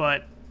title,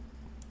 but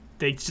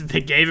they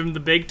gave him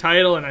the big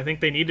title, and I think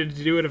they needed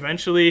to do it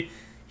eventually.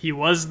 He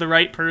was the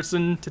right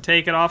person to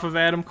take it off of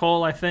Adam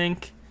Cole, I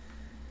think.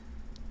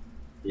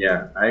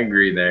 Yeah, I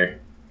agree there.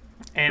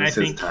 And I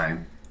think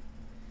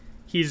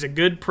he's a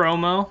good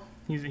promo.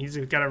 He's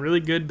got a really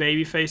good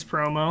babyface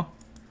promo.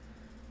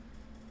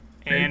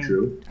 And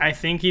true. I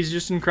think he's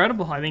just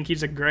incredible. I think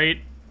he's a great,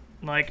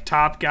 like,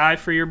 top guy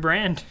for your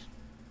brand.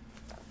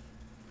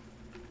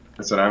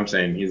 That's what I'm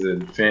saying. He's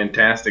a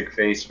fantastic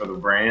face for the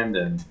brand,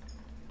 and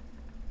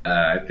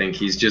I think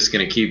he's just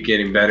going to keep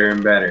getting better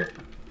and better.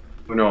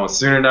 Who knows?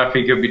 Soon enough,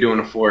 he could be doing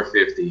a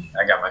 450.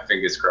 I got my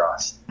fingers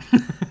crossed.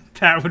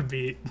 That would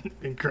be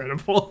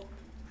incredible.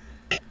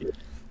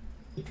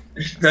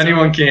 If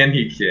anyone can,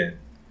 he can.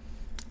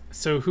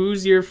 So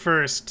who's your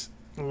first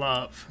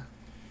love?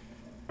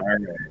 All right.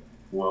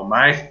 Well,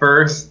 my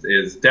first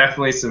is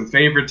definitely some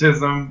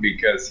favoritism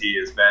because he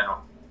has been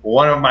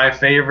one of my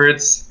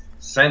favorites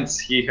since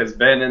he has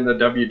been in the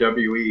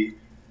WWE,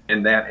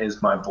 and that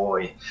is my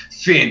boy,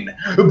 Finn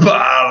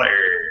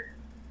Balor.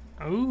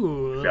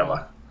 Ooh,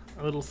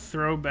 a little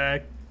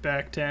throwback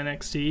back to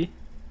NXT.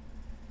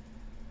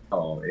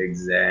 Oh,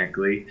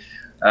 exactly.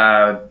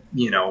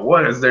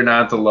 What is there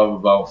not to love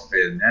about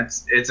Finn?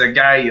 It's a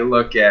guy you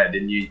look at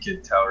and you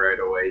can tell right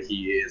away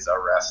he is a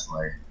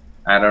wrestler.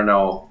 I don't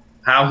know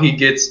how he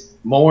gets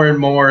more and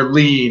more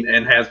lean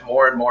and has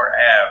more and more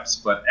abs,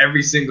 but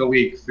every single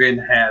week Finn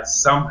has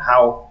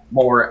somehow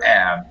more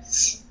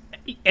abs.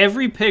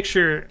 Every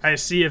picture I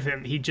see of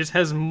him, he just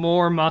has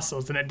more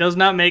muscles, and it does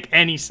not make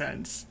any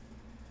sense.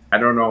 I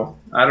don't know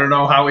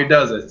how he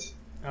does it.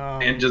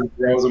 And just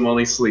grows him while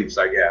he sleeps,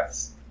 I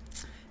guess.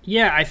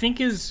 Yeah, I think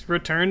his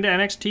return to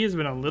NXT has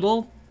been a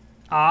little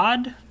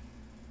odd.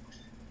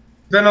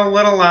 Been a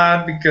little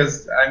odd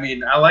because,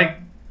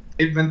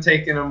 they've been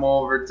taking him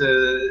over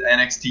to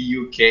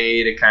NXT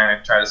UK to kind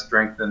of try to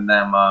strengthen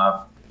them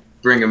up,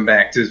 bring him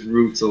back to his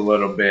roots a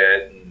little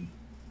bit.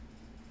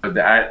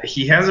 But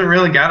he hasn't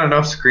really got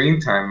enough screen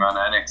time on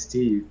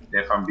NXT,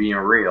 if I'm being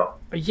real.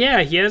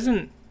 Yeah, he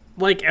hasn't.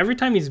 Like, every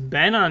time he's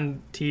been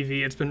on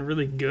TV, it's been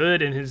really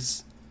good, and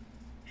his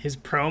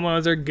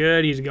promos are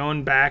good. He's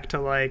going back to,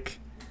 like,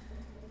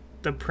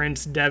 the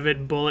Prince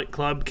Devitt Bullet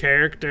Club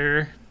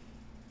character.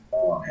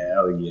 Oh,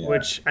 hell yeah.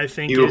 Which I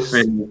think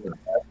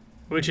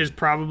which is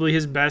probably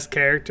his best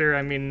character.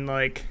 I mean,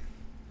 like,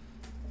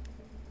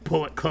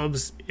 Bullet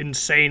Club's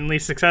insanely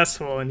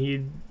successful, and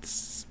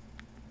he's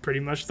pretty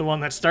much the one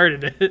that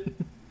started it.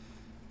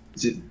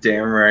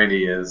 Damn right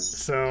he is.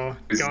 So,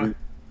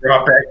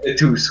 brought back the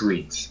Too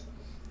Sweets.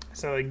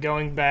 So, like,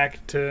 going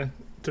back to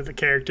the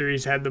character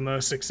he's had the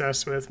most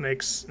success with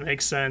makes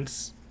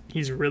sense.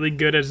 He's really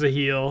good as a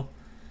heel.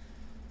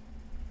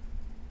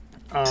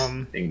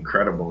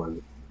 Incredible.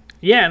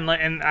 Yeah,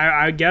 and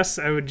I guess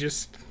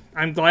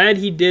I'm glad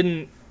he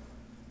didn't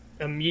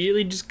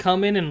immediately just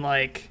come in and,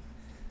 like,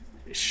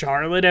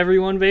 Charlotte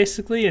everyone,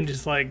 basically, and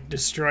just, like,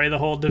 destroy the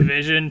whole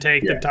division,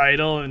 take the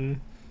title,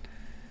 and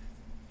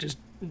just,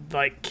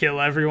 like, kill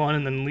everyone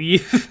and then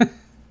leave.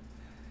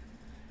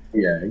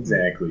 Yeah,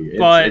 exactly.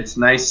 But it's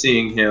nice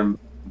seeing him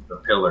the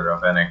pillar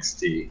of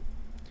NXT.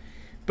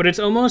 But it's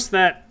almost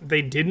that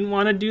they didn't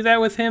want to do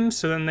that with him,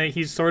 so then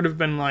he's sort of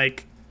been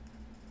like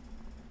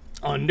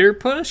under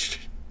pushed,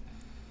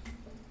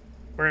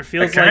 where it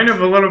feels kind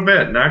of a little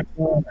bit, not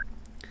quite.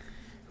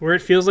 Where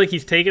it feels like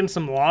he's taken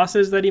some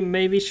losses that he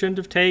maybe shouldn't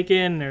have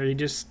taken, or he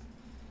just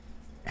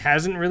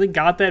hasn't really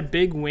got that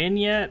big win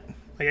yet.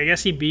 Like, I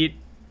guess he beat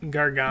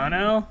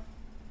Gargano.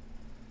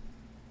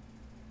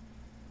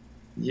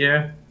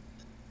 Yeah,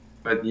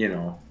 but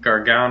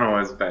Gargano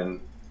has been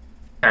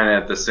kind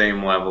of at the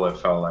same level it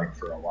felt like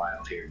for a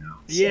while here now.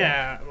 So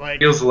Yeah, like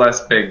feels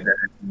less big than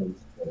it was.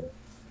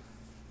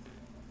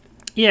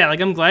 Yeah, like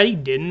I'm glad he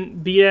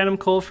didn't beat Adam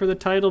Cole for the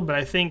title, but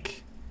I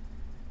think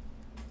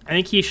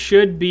he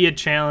should be a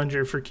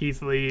challenger for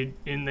Keith Lee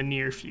in the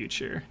near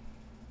future.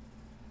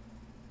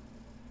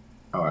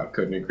 Oh, I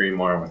couldn't agree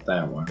more with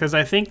that one. Because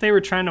I think they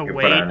were trying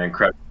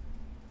to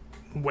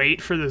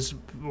wait for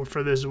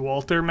this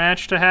Walter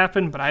match to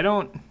happen, but I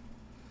don't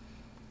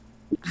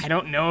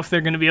know if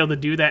they're going to be able to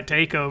do that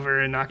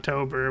takeover in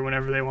October or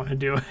whenever they want to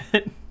do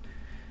it.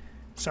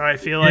 So I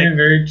feel like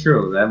very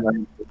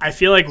true. I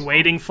feel like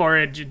waiting for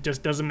it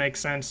just doesn't make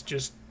sense.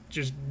 Just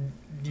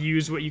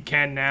use what you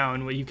can now,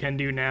 and what you can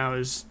do now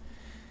is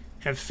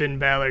have Finn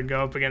Balor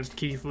go up against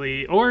Keith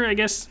Lee, or I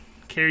guess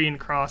Karrion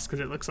Kross, because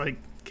it looks like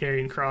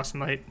Karrion Kross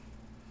might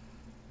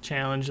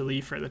challenge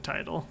Lee for the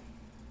title.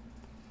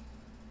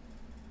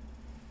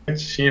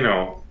 Which, I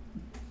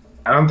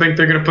don't think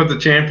they're going to put the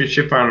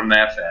championship on him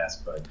that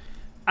fast, but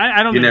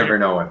I don't. You never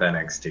know with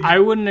NXT. I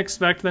wouldn't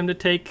expect them to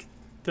take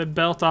the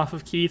belt off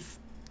of Keith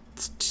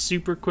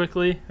super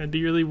quickly. That'd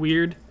be really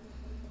weird.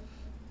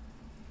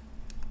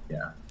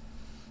 Yeah.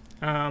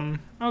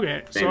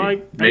 Okay, so I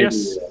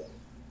guess.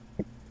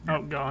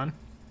 Oh, go on.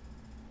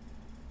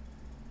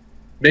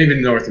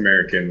 Maybe North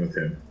American with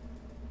him.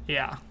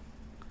 Yeah.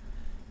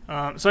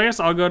 So I guess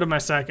I'll go to my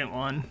second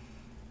one.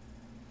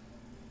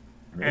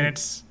 Right. And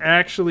it's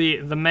actually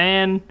the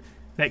man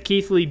that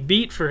Keith Lee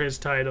beat for his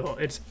title.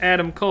 It's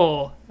Adam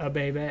Cole, a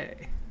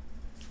baby.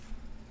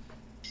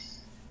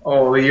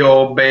 Oh, the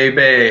old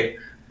baby.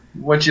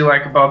 What you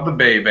like about the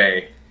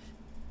baby?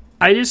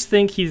 I just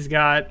think he's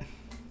got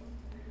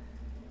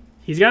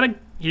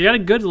a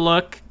good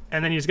look,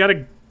 and then he's got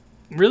a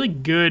really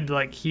good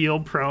like heel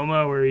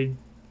promo where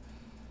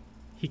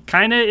he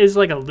kind of is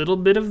like a little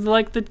bit of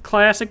like the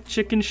classic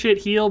chicken shit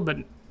heel, but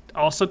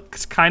also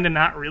kind of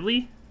not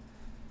really.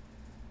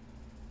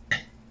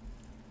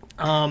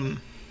 Yeah,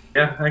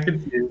 I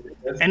could see it.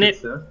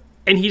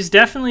 And he's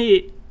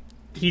definitely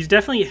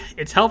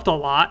it's helped a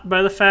lot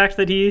by the fact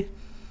that he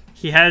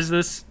has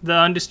the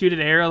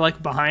Undisputed Era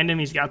like behind him.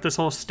 He's got this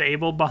whole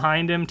stable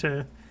behind him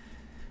to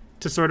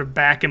sort of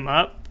back him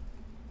up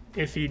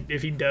if he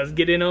does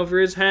get in over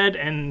his head.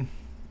 And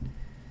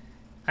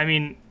I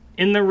mean,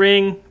 in the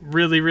ring,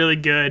 really, really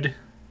good.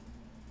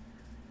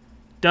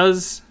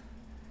 Does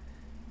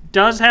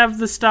have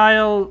the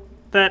style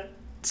that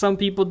some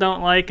people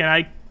don't like, and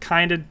I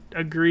kind of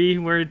agree,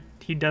 where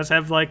he does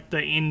have like the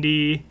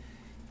indie,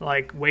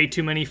 like way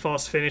too many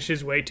false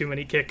finishes, way too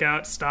many kick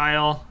out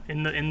style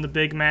in the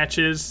big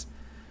matches.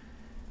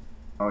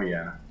 Oh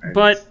yeah.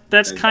 But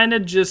that's kind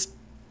of just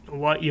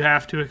what you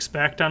have to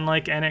expect on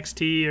like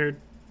NXT, or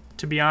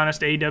to be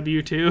honest,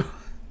 AEW too.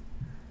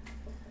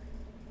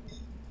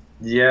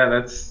 Yeah,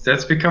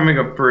 that's becoming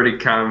a pretty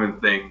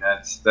common thing.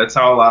 That's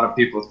how a lot of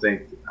people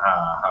think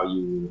how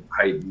you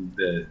heighten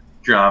the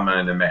drama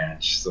in a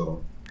match.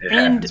 So it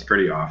happens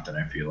pretty often,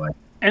 I feel like.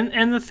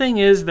 And the thing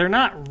is, they're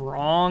not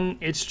wrong.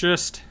 It's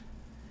just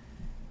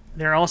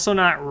they're also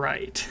not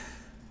right.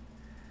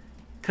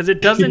 Because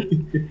it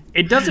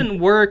doesn't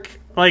work.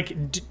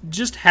 Like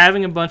just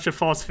having a bunch of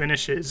false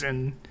finishes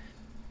and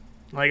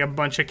like a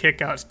bunch of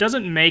kickouts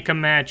doesn't make a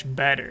match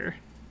better.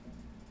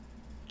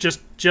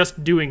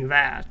 Just doing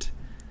that.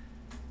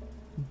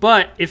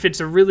 But if it's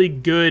a really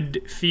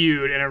good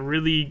feud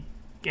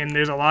and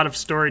there's a lot of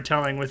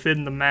storytelling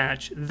within the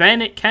match,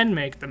 then it can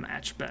make the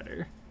match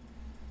better.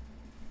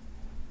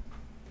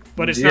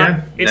 But it's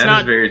not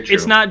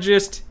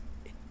just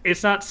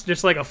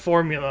like a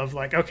formula of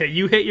like, okay,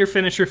 you hit your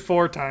finisher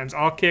 4 times,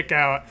 I'll kick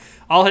out.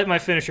 I'll hit my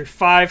finisher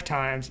 5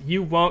 times,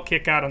 you won't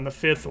kick out on the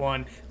 5th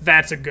one.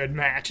 That's a good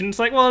match. And it's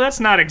like, well, that's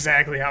not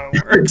exactly how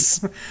it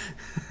works.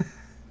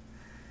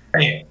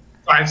 Hey,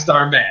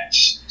 5-star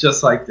match,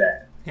 just like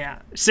that. Yeah,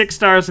 6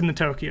 stars in the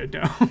Tokyo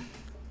Dome.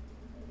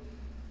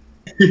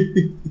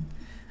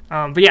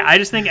 But yeah, I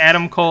just think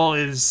Adam Cole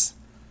I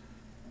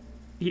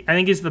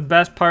think he's the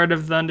best part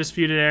of the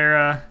Undisputed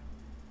Era.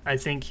 I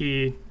think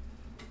he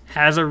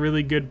has a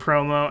really good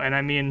promo, and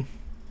I mean,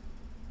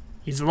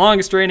 he's the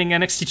longest reigning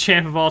NXT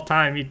champ of all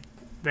time.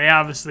 They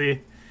obviously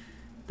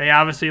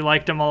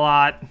liked him a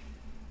lot,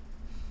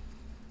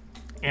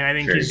 and I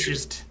think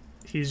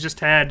he's just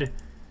had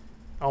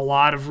a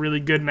lot of really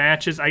good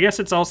matches. I guess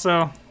it's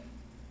also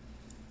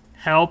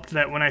helped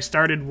that when I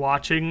started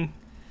watching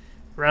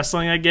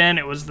wrestling again,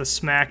 it was the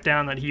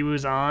SmackDown that he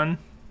was on,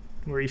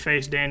 where he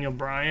faced Daniel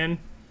Bryan.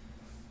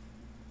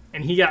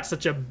 And he got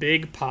such a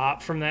big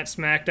pop from that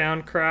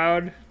SmackDown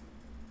crowd.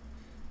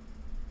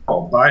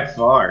 Oh, by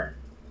far.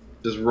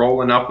 just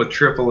rolling up with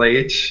Triple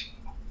H,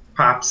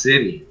 Pop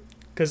City.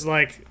 Because,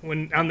 like,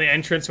 when on the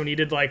entrance, when he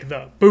did, like,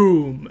 the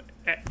boom,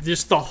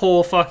 just the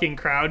whole fucking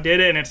crowd did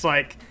it, and it's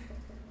like,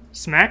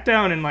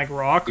 SmackDown and, like,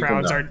 Raw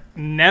crowds are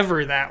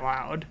never that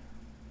loud.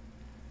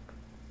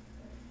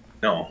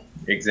 No,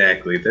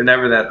 exactly. They're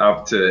never that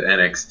up to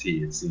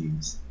NXT, it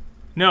seems.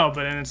 No,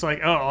 but then it's like,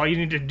 oh, all you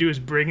need to do is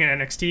bring an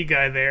NXT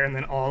guy there, and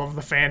then all of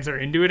the fans are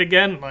into it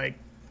again. Like,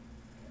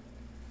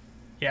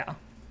 yeah.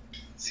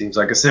 Seems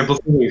like a simple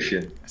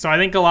solution. So I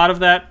think a lot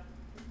of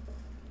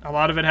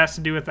it has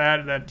to do with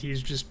that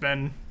he's just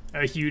been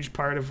a huge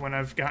part of when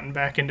I've gotten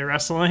back into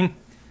wrestling,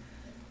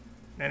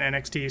 and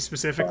NXT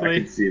specifically. I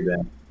can see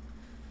that.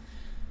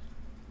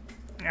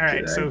 All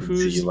right, so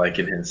who's you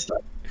liking his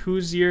stuff?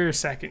 Who's your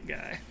second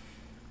guy?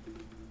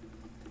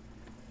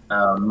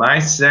 My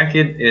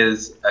second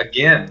is,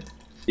 again,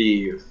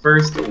 the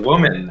first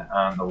woman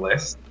on the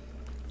list,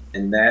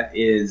 and that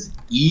is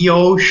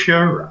Io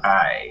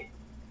Shirai.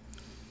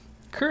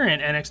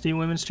 Current NXT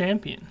Women's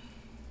Champion.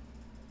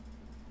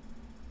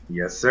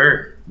 Yes,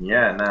 sir.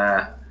 Yeah, and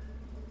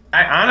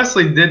I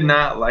honestly did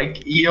not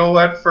like Io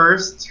at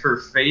first. Her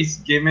face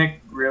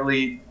gimmick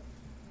really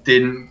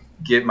didn't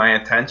get my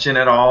attention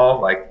at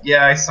all. Like,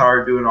 yeah, I saw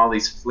her doing all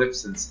these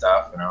flips and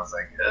stuff, and I was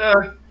like,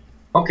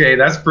 okay,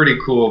 that's pretty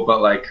cool,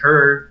 but like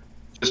her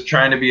just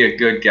trying to be a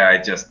good guy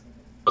just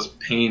was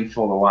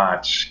painful to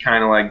watch,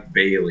 kind of like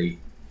Bailey.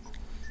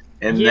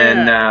 And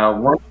then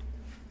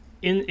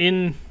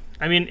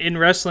in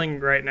wrestling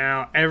right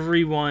now,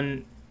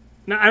 everyone.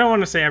 Now, I don't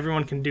want to say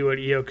everyone can do what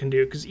Io can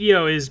do, because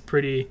Io is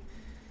pretty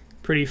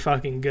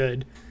fucking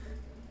good.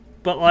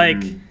 But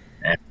like,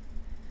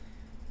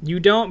 you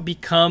don't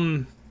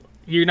become.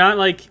 You're not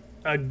like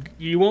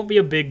you won't be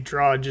a big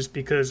draw just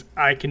because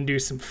I can do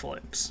some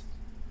flips.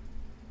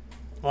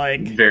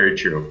 Like, very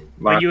true.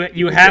 Like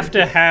you have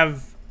to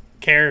have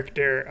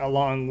character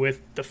along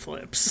with the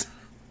flips.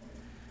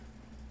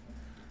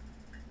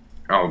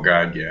 Oh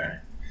god, yeah.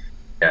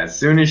 Yeah, as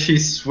soon as she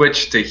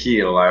switched to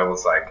heel, I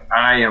was like,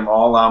 I am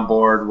all on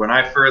board. When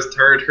I first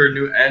heard her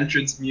new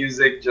entrance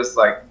music, just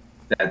like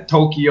that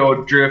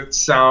Tokyo Drift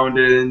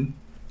sounding,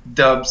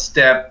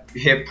 dubstep,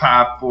 hip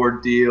hop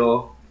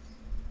ordeal,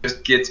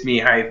 just gets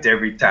me hyped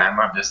every time.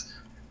 I'm just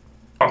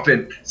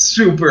pumping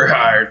super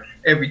hard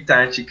every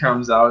time she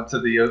comes out to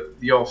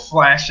the old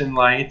flashing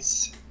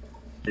lights,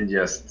 and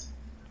just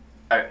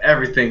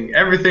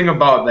everything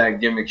about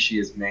that gimmick she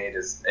has made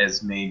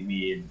has made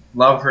me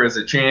love her as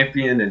a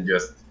champion and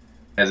just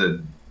as a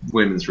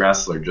women's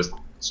wrestler, just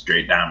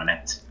straight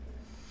dominant.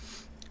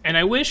 And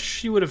I wish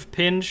she would have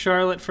pinned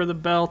Charlotte for the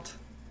belt.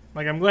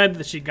 Like, I'm glad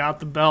that she got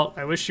the belt.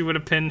 I wish she would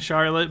have pinned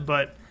Charlotte,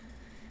 but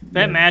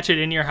that match at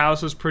In Your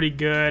House was pretty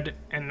good,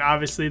 and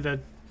obviously the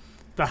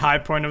high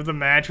point of the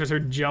match was her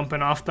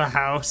jumping off the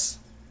house.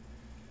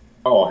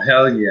 Oh,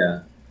 hell yeah.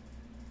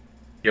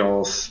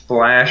 You'll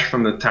splash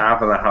from the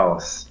top of the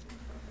house.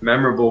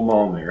 Memorable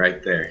moment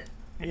right there.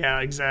 Yeah,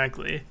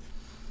 exactly.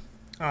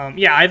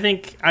 I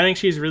think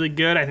she's really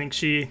good. I think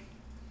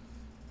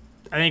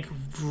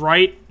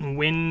right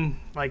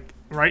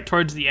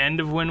towards the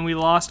end of when we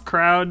lost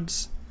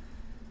crowds,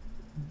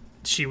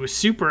 she was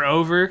super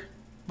over.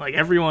 Like,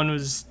 everyone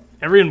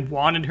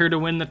wanted her to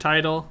win the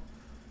title.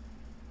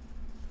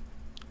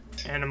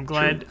 And I'm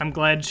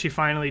glad she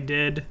finally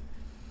did.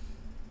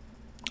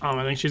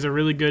 I think she's a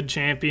really good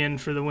champion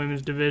for the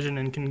women's division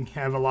and can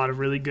have a lot of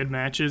really good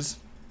matches.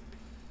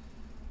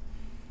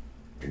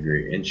 I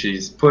agree. And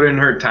she's put in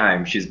her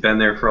time. She's been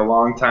there for a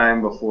long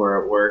time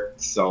before it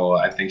worked, so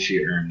I think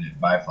she earned it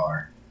by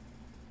far.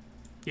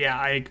 Yeah,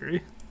 I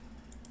agree.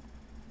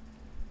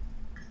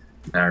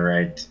 All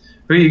right.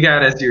 Who you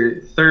got as your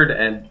third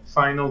and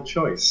final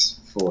choice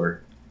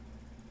for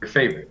your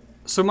favorite?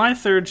 So my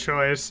third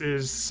choice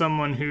is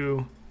someone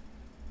who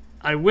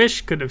I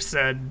wish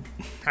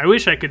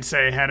I could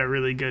say had a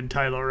really good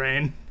title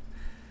reign.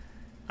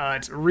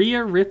 It's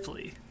Rhea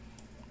Ripley.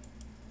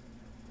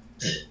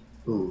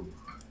 Ooh.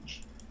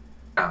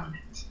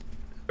 Dominant.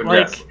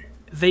 Like,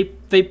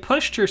 they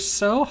pushed her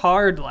so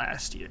hard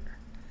last year.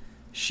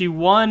 She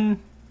won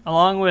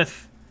along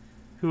with,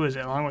 who was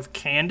it? Along with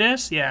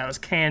Candice? Yeah, it was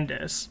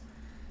Candice.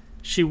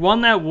 She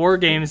won that War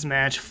Games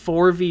match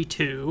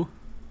 4v2.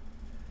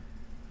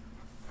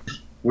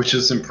 Which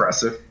is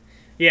impressive.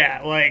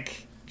 Yeah,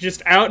 like,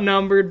 just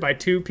outnumbered by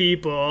two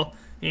people,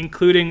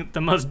 including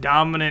the most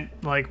dominant,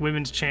 like,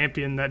 women's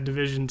champion that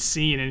division's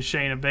seen in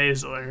Shayna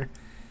Baszler.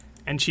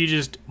 And she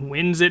just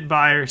wins it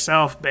by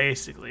herself,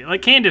 basically.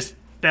 Like, Candice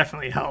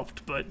definitely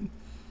helped, but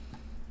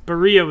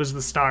Rhea was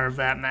the star of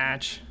that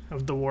match,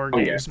 of the War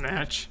Games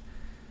match.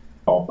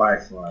 Oh, by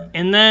far.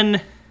 And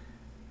then,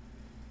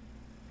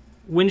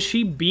 when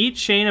she beat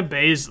Shayna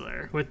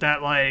Baszler with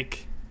that,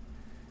 like,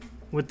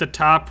 with the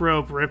top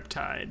rope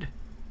riptide,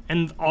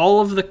 and all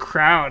of the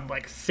crowd,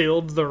 like,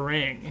 filled the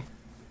ring,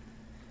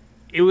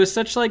 it was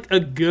such, like, a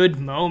good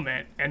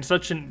moment, and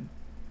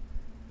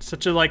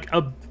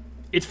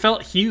it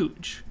felt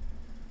huge.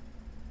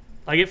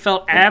 Like, it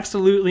felt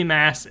absolutely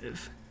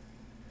massive.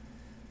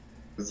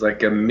 It's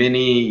like a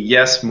mini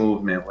Yes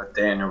movement with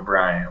Daniel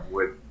Bryan,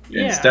 with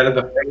instead of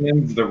the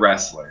fans, the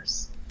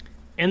wrestlers.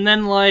 And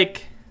then,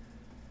 like,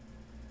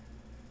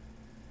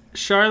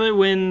 Charlotte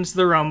wins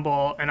the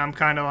Rumble, and I'm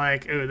kind of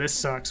like, ooh, this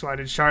sucks. Why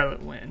did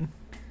Charlotte win?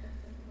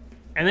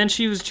 And then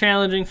she was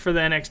challenging for the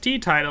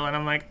NXT title, and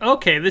I'm like,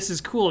 okay, this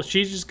is cool.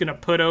 She's just going to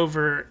put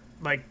over,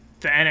 like,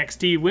 the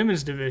NXT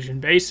women's division,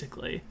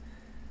 basically.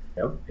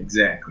 Yep,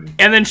 exactly.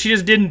 And then she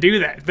just didn't do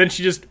that. Then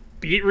she just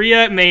beat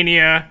Rhea at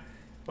Mania,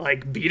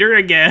 like, beat her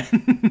again.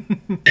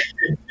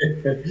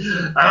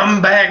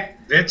 I'm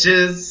back,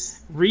 bitches.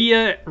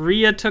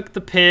 Rhea took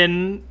the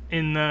pin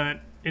in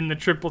the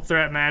triple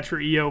threat match where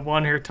Io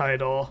won her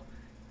title.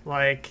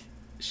 Like,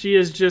 she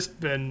has just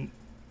been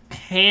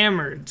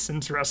hammered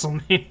since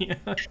WrestleMania.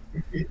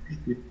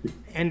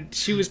 And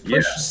she was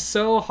pushed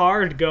so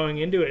hard going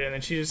into it, and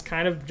then she just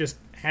kind of just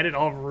had it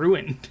all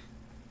ruined.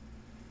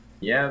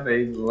 Yeah,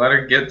 they let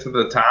her get to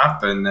the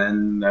top and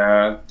then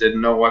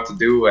didn't know what to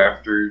do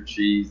after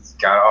she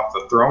got off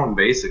the throne,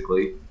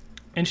 basically.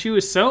 And she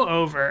was so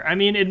over. I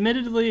mean,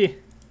 admittedly,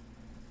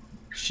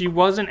 she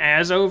wasn't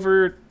as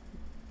over,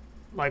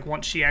 like,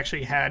 once she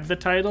actually had the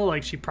title.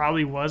 Like, she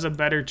probably was a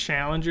better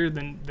challenger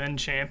than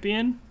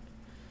champion.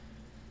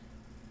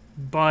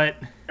 But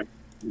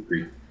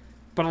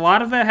a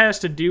lot of that has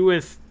to do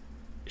with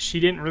she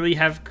didn't really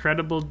have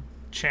credible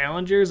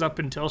challengers up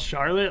until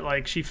Charlotte.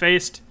 Like, she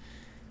faced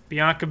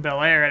Bianca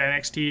Belair at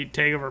NXT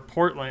TakeOver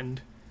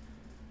Portland,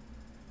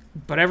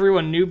 but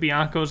everyone knew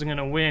Bianca wasn't going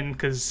to win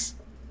because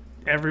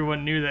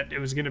everyone knew that it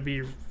was going to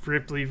be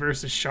Ripley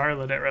versus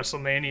Charlotte at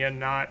WrestleMania,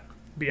 not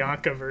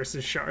Bianca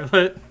versus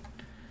Charlotte.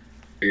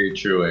 Very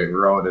true. It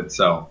wrote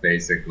itself,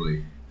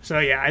 basically. So,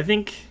 yeah, I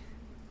think...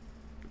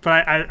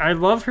 But I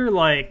love her,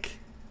 like,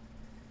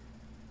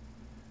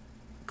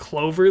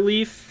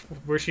 cloverleaf,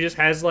 where she just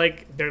has,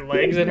 like, their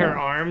legs and her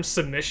arms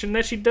submission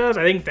that she does.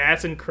 I think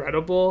that's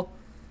incredible.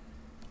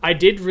 I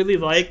did really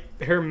like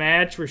her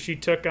match where she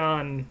took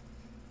on...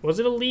 Was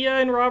it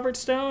Aaliyah and Robert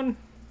Stone?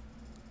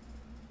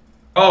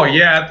 Oh,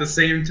 yeah, at the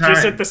same time.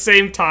 Just at the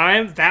same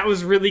time? That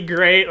was really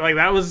great. Like,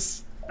 that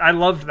was... I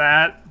loved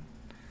that.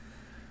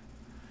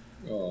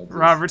 Oh,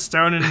 Robert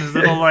Stone in his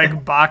little,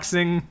 like,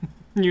 boxing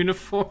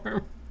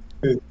uniform.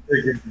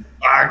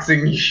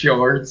 Boxing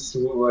shorts,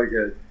 like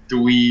a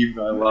dweeb.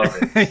 I love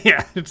it.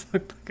 Yeah, it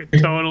looked like a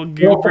total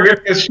goober.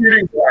 The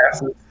shooting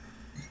glasses.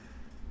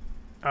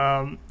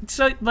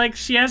 So, like,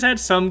 she has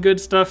had some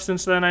good stuff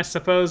since then, I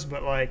suppose,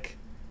 but, like,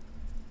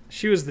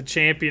 she was the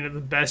champion of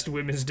the best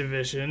women's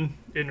division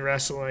in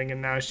wrestling,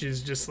 and now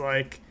she's just,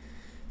 like,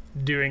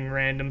 doing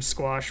random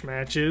squash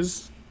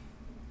matches.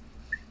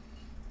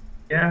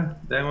 Yeah,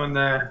 that one,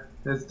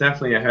 that's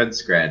definitely a head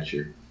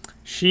scratcher.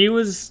 She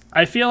was...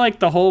 I feel like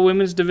the whole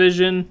women's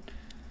division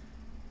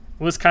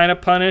was kind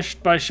of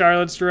punished by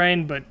Charlotte's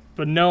reign, but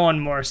no one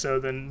more so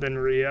than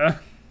Rhea.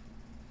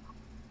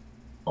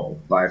 Oh,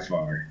 by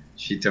far.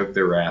 She took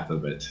the wrath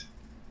of it.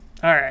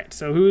 All right,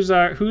 so who's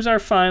our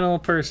final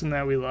person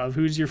that we love?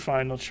 Who's your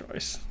final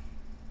choice?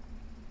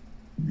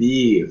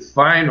 The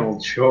final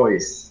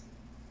choice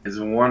is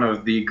one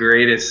of the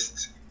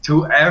greatest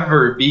to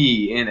ever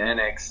be in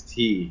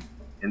NXT,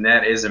 and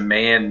that is a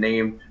man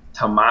named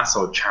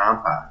Tommaso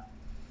Ciampa.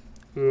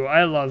 Ooh,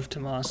 I love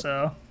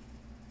Tommaso.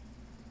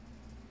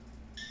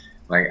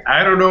 Like,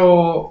 I don't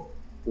know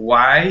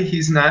why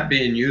he's not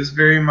being used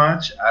very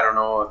much. I don't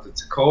know if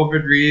it's a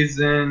COVID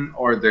reason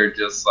or they're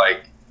just,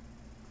 like,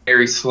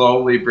 very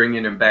slowly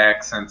bringing him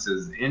back since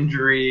his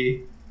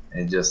injury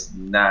and just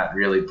not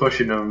really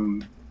pushing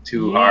him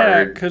too hard.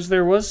 Yeah, because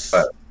there was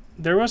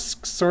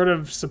sort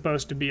of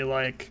supposed to be,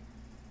 like,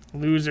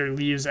 loser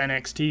leaves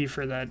NXT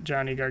for that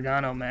Johnny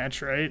Gargano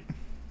match, right?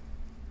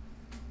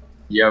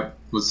 Yep,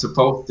 was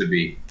supposed to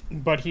be.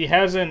 But he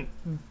hasn't.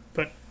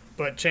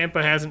 But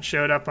Ciampa hasn't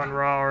showed up on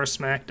Raw or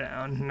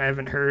SmackDown, and I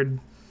haven't heard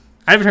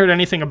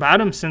anything about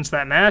him since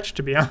that match,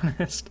 to be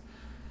honest.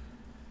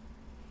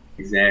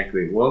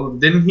 Exactly. Well,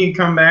 didn't he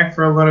come back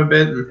for a little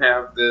bit and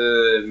have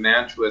the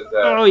match with?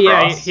 Oh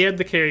yeah, Cross? he had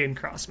the Karrion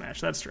Kross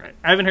match. That's right.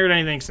 I haven't heard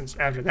anything since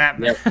after that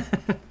match.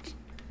 Yep.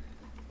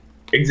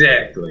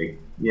 Exactly.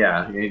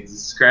 Yeah, it's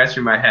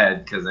scratching my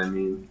head because I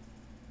mean,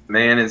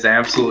 man is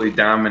absolutely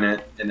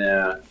dominant, and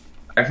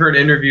I've heard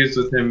interviews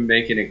with him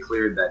making it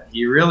clear that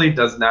he really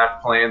does not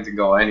plan to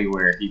go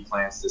anywhere. He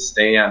plans to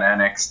stay on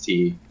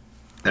NXT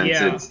since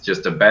it's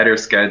just a better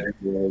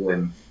schedule,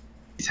 and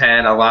he's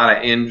had a lot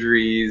of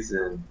injuries,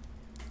 and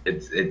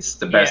it's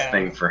the best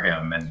thing for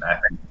him, and I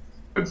think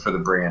it's good for the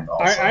brand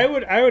also. I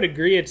would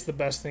agree it's the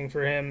best thing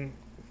for him,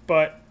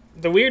 but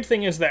the weird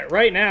thing is that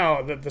right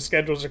now the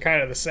schedules are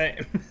kind of the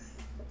same.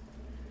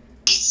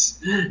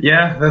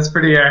 Yeah, that's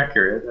pretty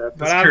accurate.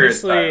 But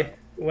obviously,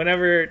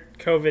 whenever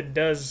COVID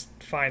does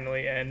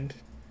finally end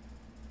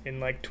in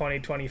like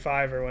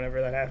 2025 or whenever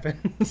that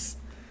happens,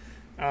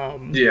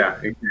 yeah,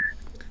 exactly.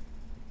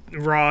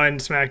 Raw and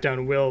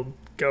SmackDown will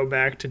go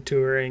back to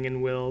touring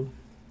and will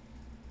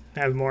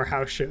have more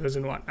house shows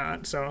and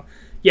whatnot. So,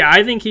 yeah,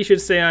 I think he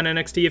should stay on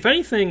NXT. If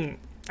anything,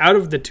 out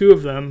of the two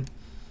of them,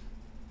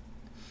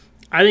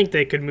 I think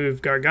they could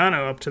move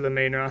Gargano up to the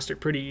main roster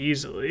pretty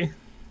easily.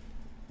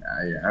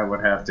 I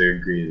would have to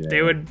agree there.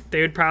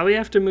 They would probably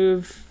have to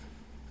move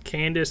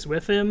Candice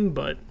with him,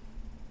 but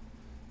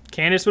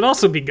Candice would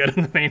also be good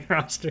on the main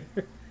roster.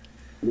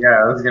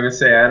 Yeah, I was gonna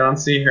say I don't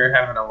see her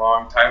having a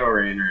long title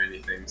reign or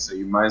anything, so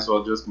you might as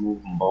well just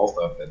move them both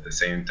up at the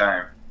same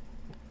time.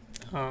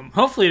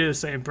 Hopefully to the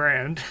same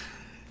brand.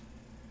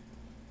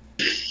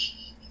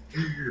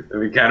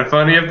 It'd be kind of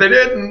funny if they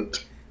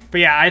didn't.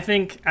 But yeah, I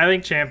think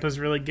Ciampa's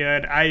really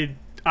good.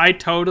 I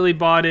totally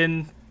bought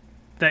in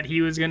that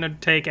he was gonna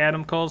take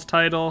Adam Cole's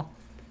title.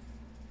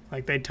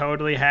 Like they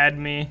totally had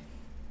me.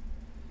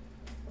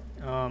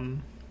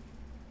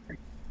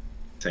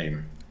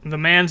 Same. The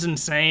man's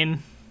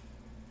insane.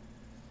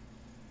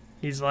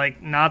 He's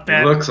like not It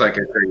that looks like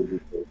a crazy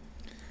thing.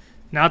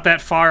 not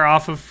that far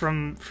off of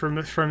from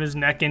his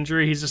neck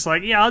injury. He's just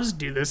like, yeah, I'll just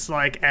do this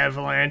like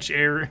avalanche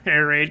air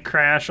raid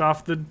crash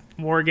off the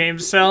War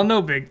Games cell.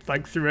 No big,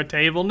 like through a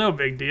table, no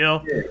big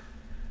deal. Yeah.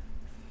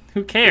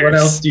 Who cares? What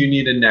else do you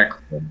need a neck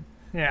for?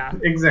 Yeah.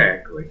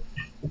 Exactly.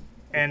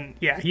 And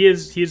yeah,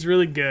 he's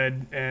really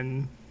good,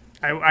 and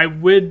I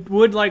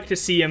would like to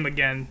see him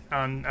again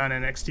on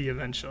NXT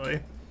eventually.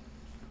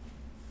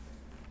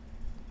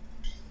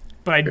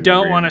 But I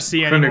don't want to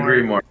see Couldn't any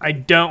agree more. I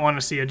don't want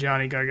to see a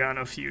Johnny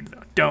Gargano feud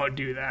though. Don't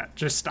do that.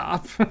 Just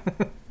stop.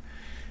 That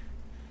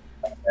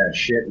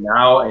shit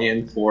now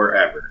and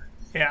forever.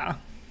 Yeah.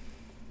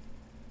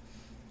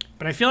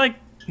 But I feel like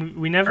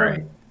we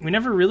never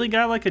really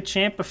got like a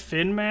Ciampa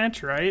Finn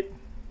match, right?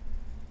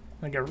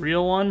 Like a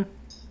real one.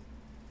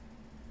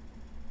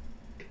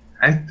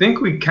 I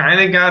think we kind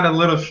of got a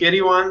little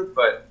shitty one,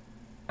 but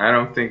I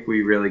don't think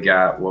we really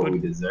got what we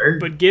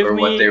deserved but give or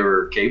me- what they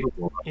were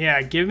capable of.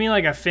 Yeah, give me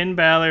like a Finn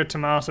Balor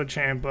Tommaso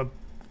Ciampa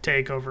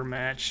takeover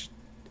match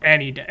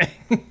any day.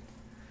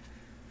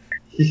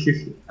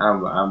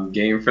 I'm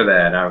game for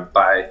that. I'll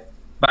buy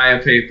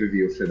a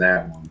pay-per-view for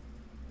that one.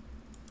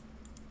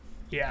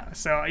 Yeah,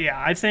 so yeah,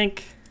 I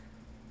think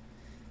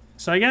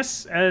so. I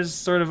guess as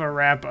sort of a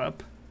wrap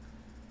up,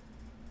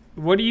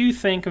 what do you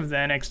think of the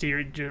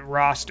NXT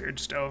roster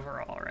just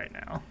overall right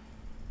now?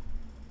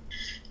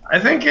 I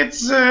think it's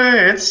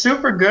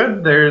super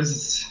good.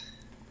 There's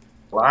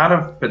a lot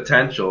of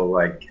potential.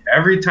 Like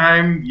every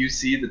time you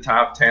see the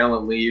top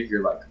talent leave,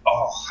 you're like,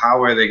 oh,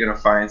 how are they gonna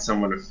find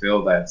someone to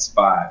fill that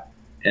spot?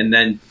 And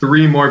then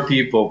 3 more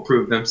people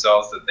prove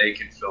themselves that they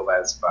can fill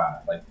that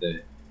spot, like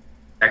the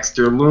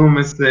Dexter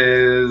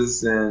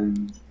Loomises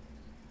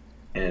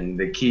and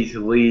the Keith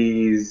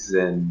Lees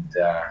and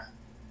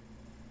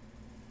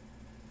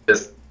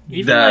just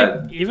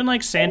Even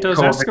like Santos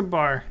Cole-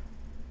 Escobar.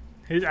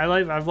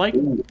 I've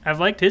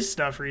liked his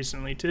stuff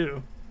recently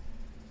too.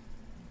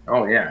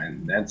 Oh yeah,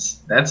 and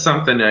that's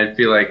something I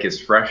feel like is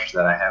fresh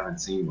that I haven't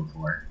seen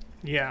before.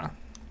 Yeah.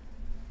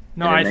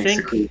 No, And I it makes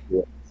think the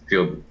crew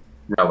feel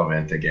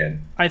relevant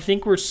again. I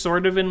think we're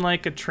sort of in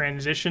like a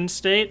transition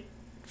state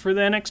for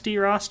the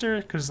NXT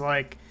roster because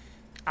like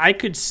I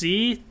could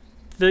see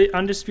the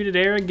Undisputed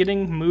Era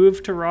getting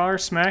moved to Raw or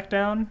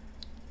SmackDown.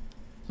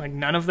 Like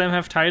none of them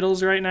have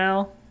titles right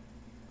now.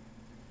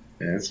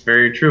 That's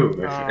very true.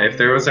 If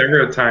there was ever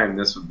a time,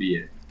 this would be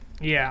it.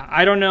 Yeah,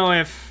 I don't know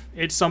if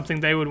it's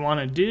something they would want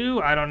to do.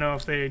 I don't know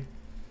if they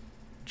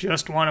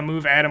just want to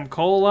move Adam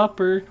Cole up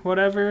or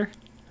whatever.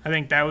 I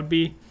think that would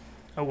be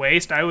a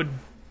waste. I would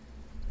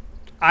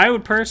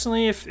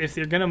personally, if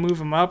you're gonna move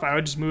them up, I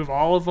would just move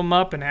all of them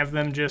up and have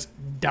them just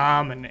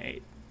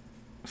dominate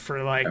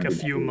for like a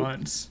few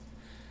months.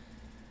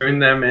 Turn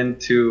them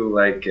into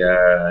like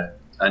a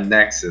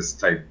Nexus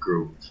type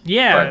group.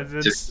 Yeah,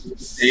 But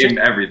just name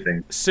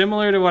everything.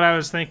 similar to what I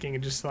was thinking.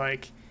 Just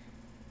like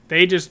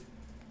they just,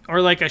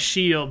 or like a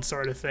Shield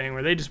sort of thing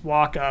where they just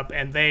walk up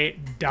and they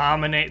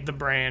dominate the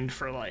brand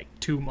for like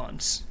 2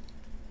 months.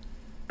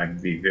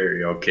 I'd be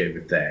very okay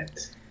with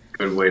that.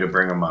 Good way to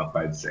bring them up,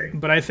 I'd say.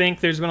 But I think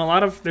there's been a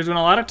lot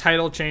of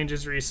title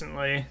changes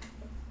recently,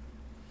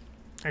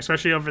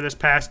 especially over this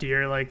past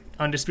year. Like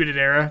Undisputed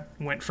Era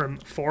went from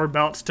 4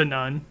 belts to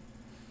none.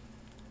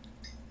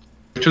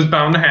 Which was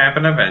bound to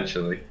happen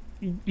eventually.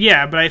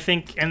 Yeah, but I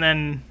think, and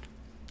then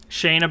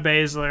Shayna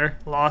Baszler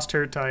lost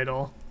her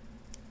title,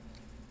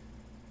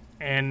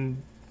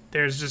 and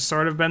there's just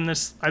sort of been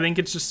this. I think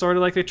it's just sort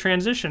of like a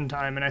transition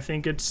time, and I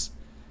think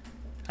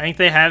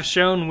they have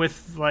shown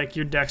with like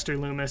your Dexter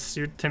Loomis,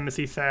 your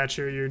Timothy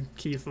Thatcher, your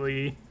Keith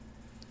Lee,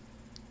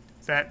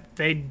 that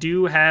they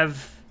do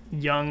have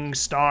young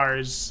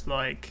stars.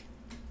 Like,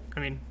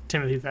 I mean,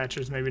 Timothy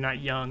Thatcher's maybe not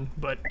young,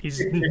 but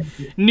he's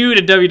new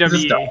to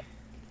WWE.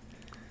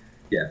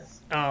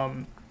 Yes.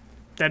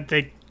 That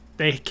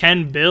they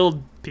can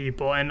build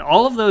people, and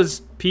all of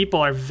those people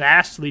are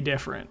vastly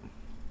different.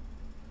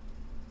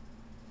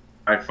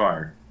 By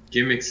far.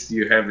 Gimmicks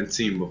you haven't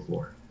seen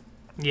before.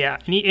 Yeah,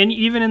 and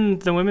even in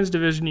the women's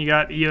division, you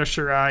got Io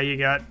Shirai, you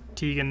got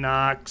Tegan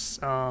Knox,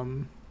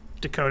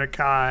 Dakota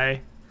Kai.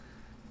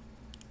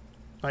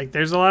 Like,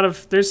 there's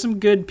some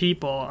good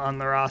people on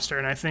the roster,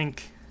 and I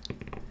think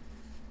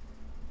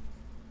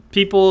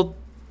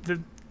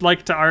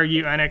like to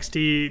argue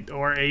NXT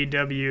or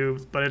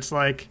AEW, but it's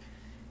like,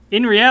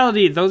 in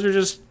reality, those are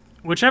just,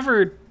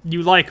 whichever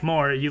you like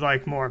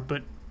more,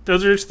 but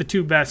those are just the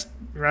two best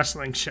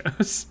wrestling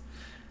shows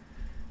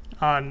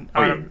on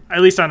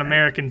at least on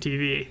American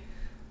TV.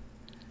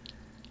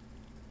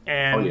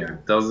 And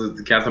those are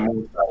the got the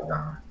most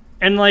on.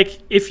 And like,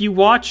 if you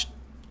watch,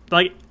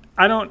 like,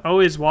 I don't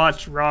always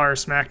watch Raw or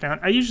SmackDown.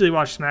 I usually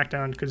watch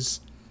SmackDown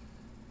because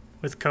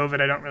with COVID,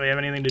 I don't really have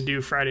anything to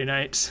do Friday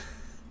nights.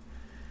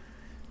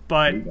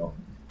 But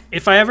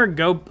if I ever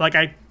go, like,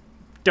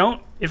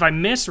 if I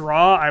miss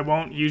Raw, I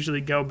won't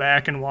usually go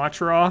back and watch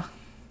Raw.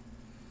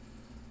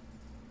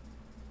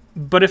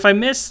 But if I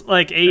miss,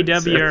 like,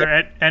 AEW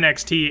or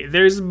NXT,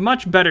 there's a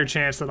much better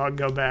chance that I'll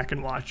go back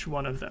and watch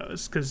one of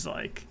those. Because,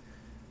 like,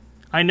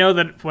 I know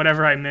that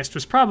whatever I missed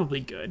was probably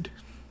good.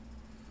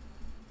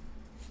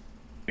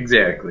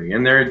 Exactly.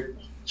 And they're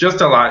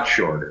just a lot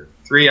shorter.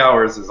 3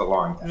 hours is a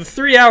long time. The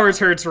 3 hours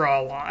hurts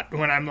Raw a lot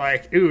when I'm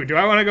like, ooh, do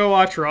I want to go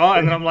watch Raw?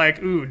 And then I'm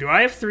like, ooh, do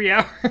I have 3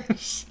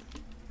 hours?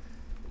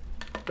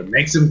 But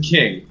makes him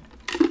king.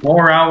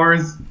 4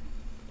 hours,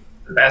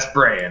 the best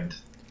brand.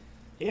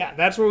 Yeah,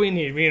 that's what we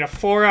need. We need a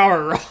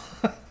 4-hour Raw.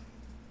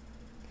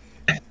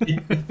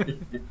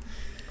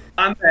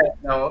 On that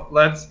note,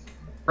 let's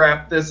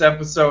wrap this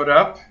episode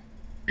up.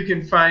 You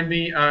can find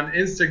me on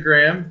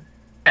Instagram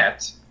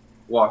at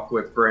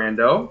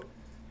WalkWithBrando.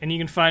 And you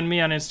can find me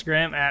on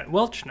Instagram at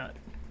Welchnut.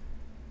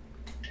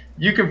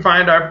 You can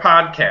find our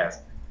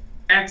podcast,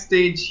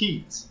 Backstage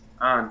Heat,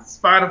 on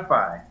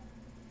Spotify,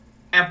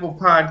 Apple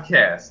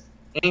Podcast,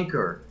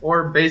 Anchor,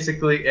 or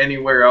basically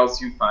anywhere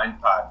else you find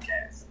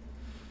podcasts.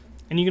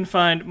 And you can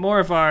find more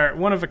of our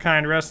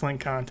one-of-a-kind wrestling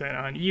content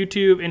on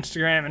YouTube,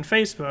 Instagram, and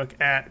Facebook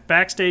at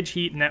Backstage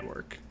Heat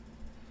Network.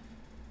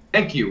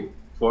 Thank you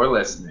for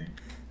listening.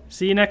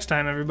 See you next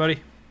time, everybody.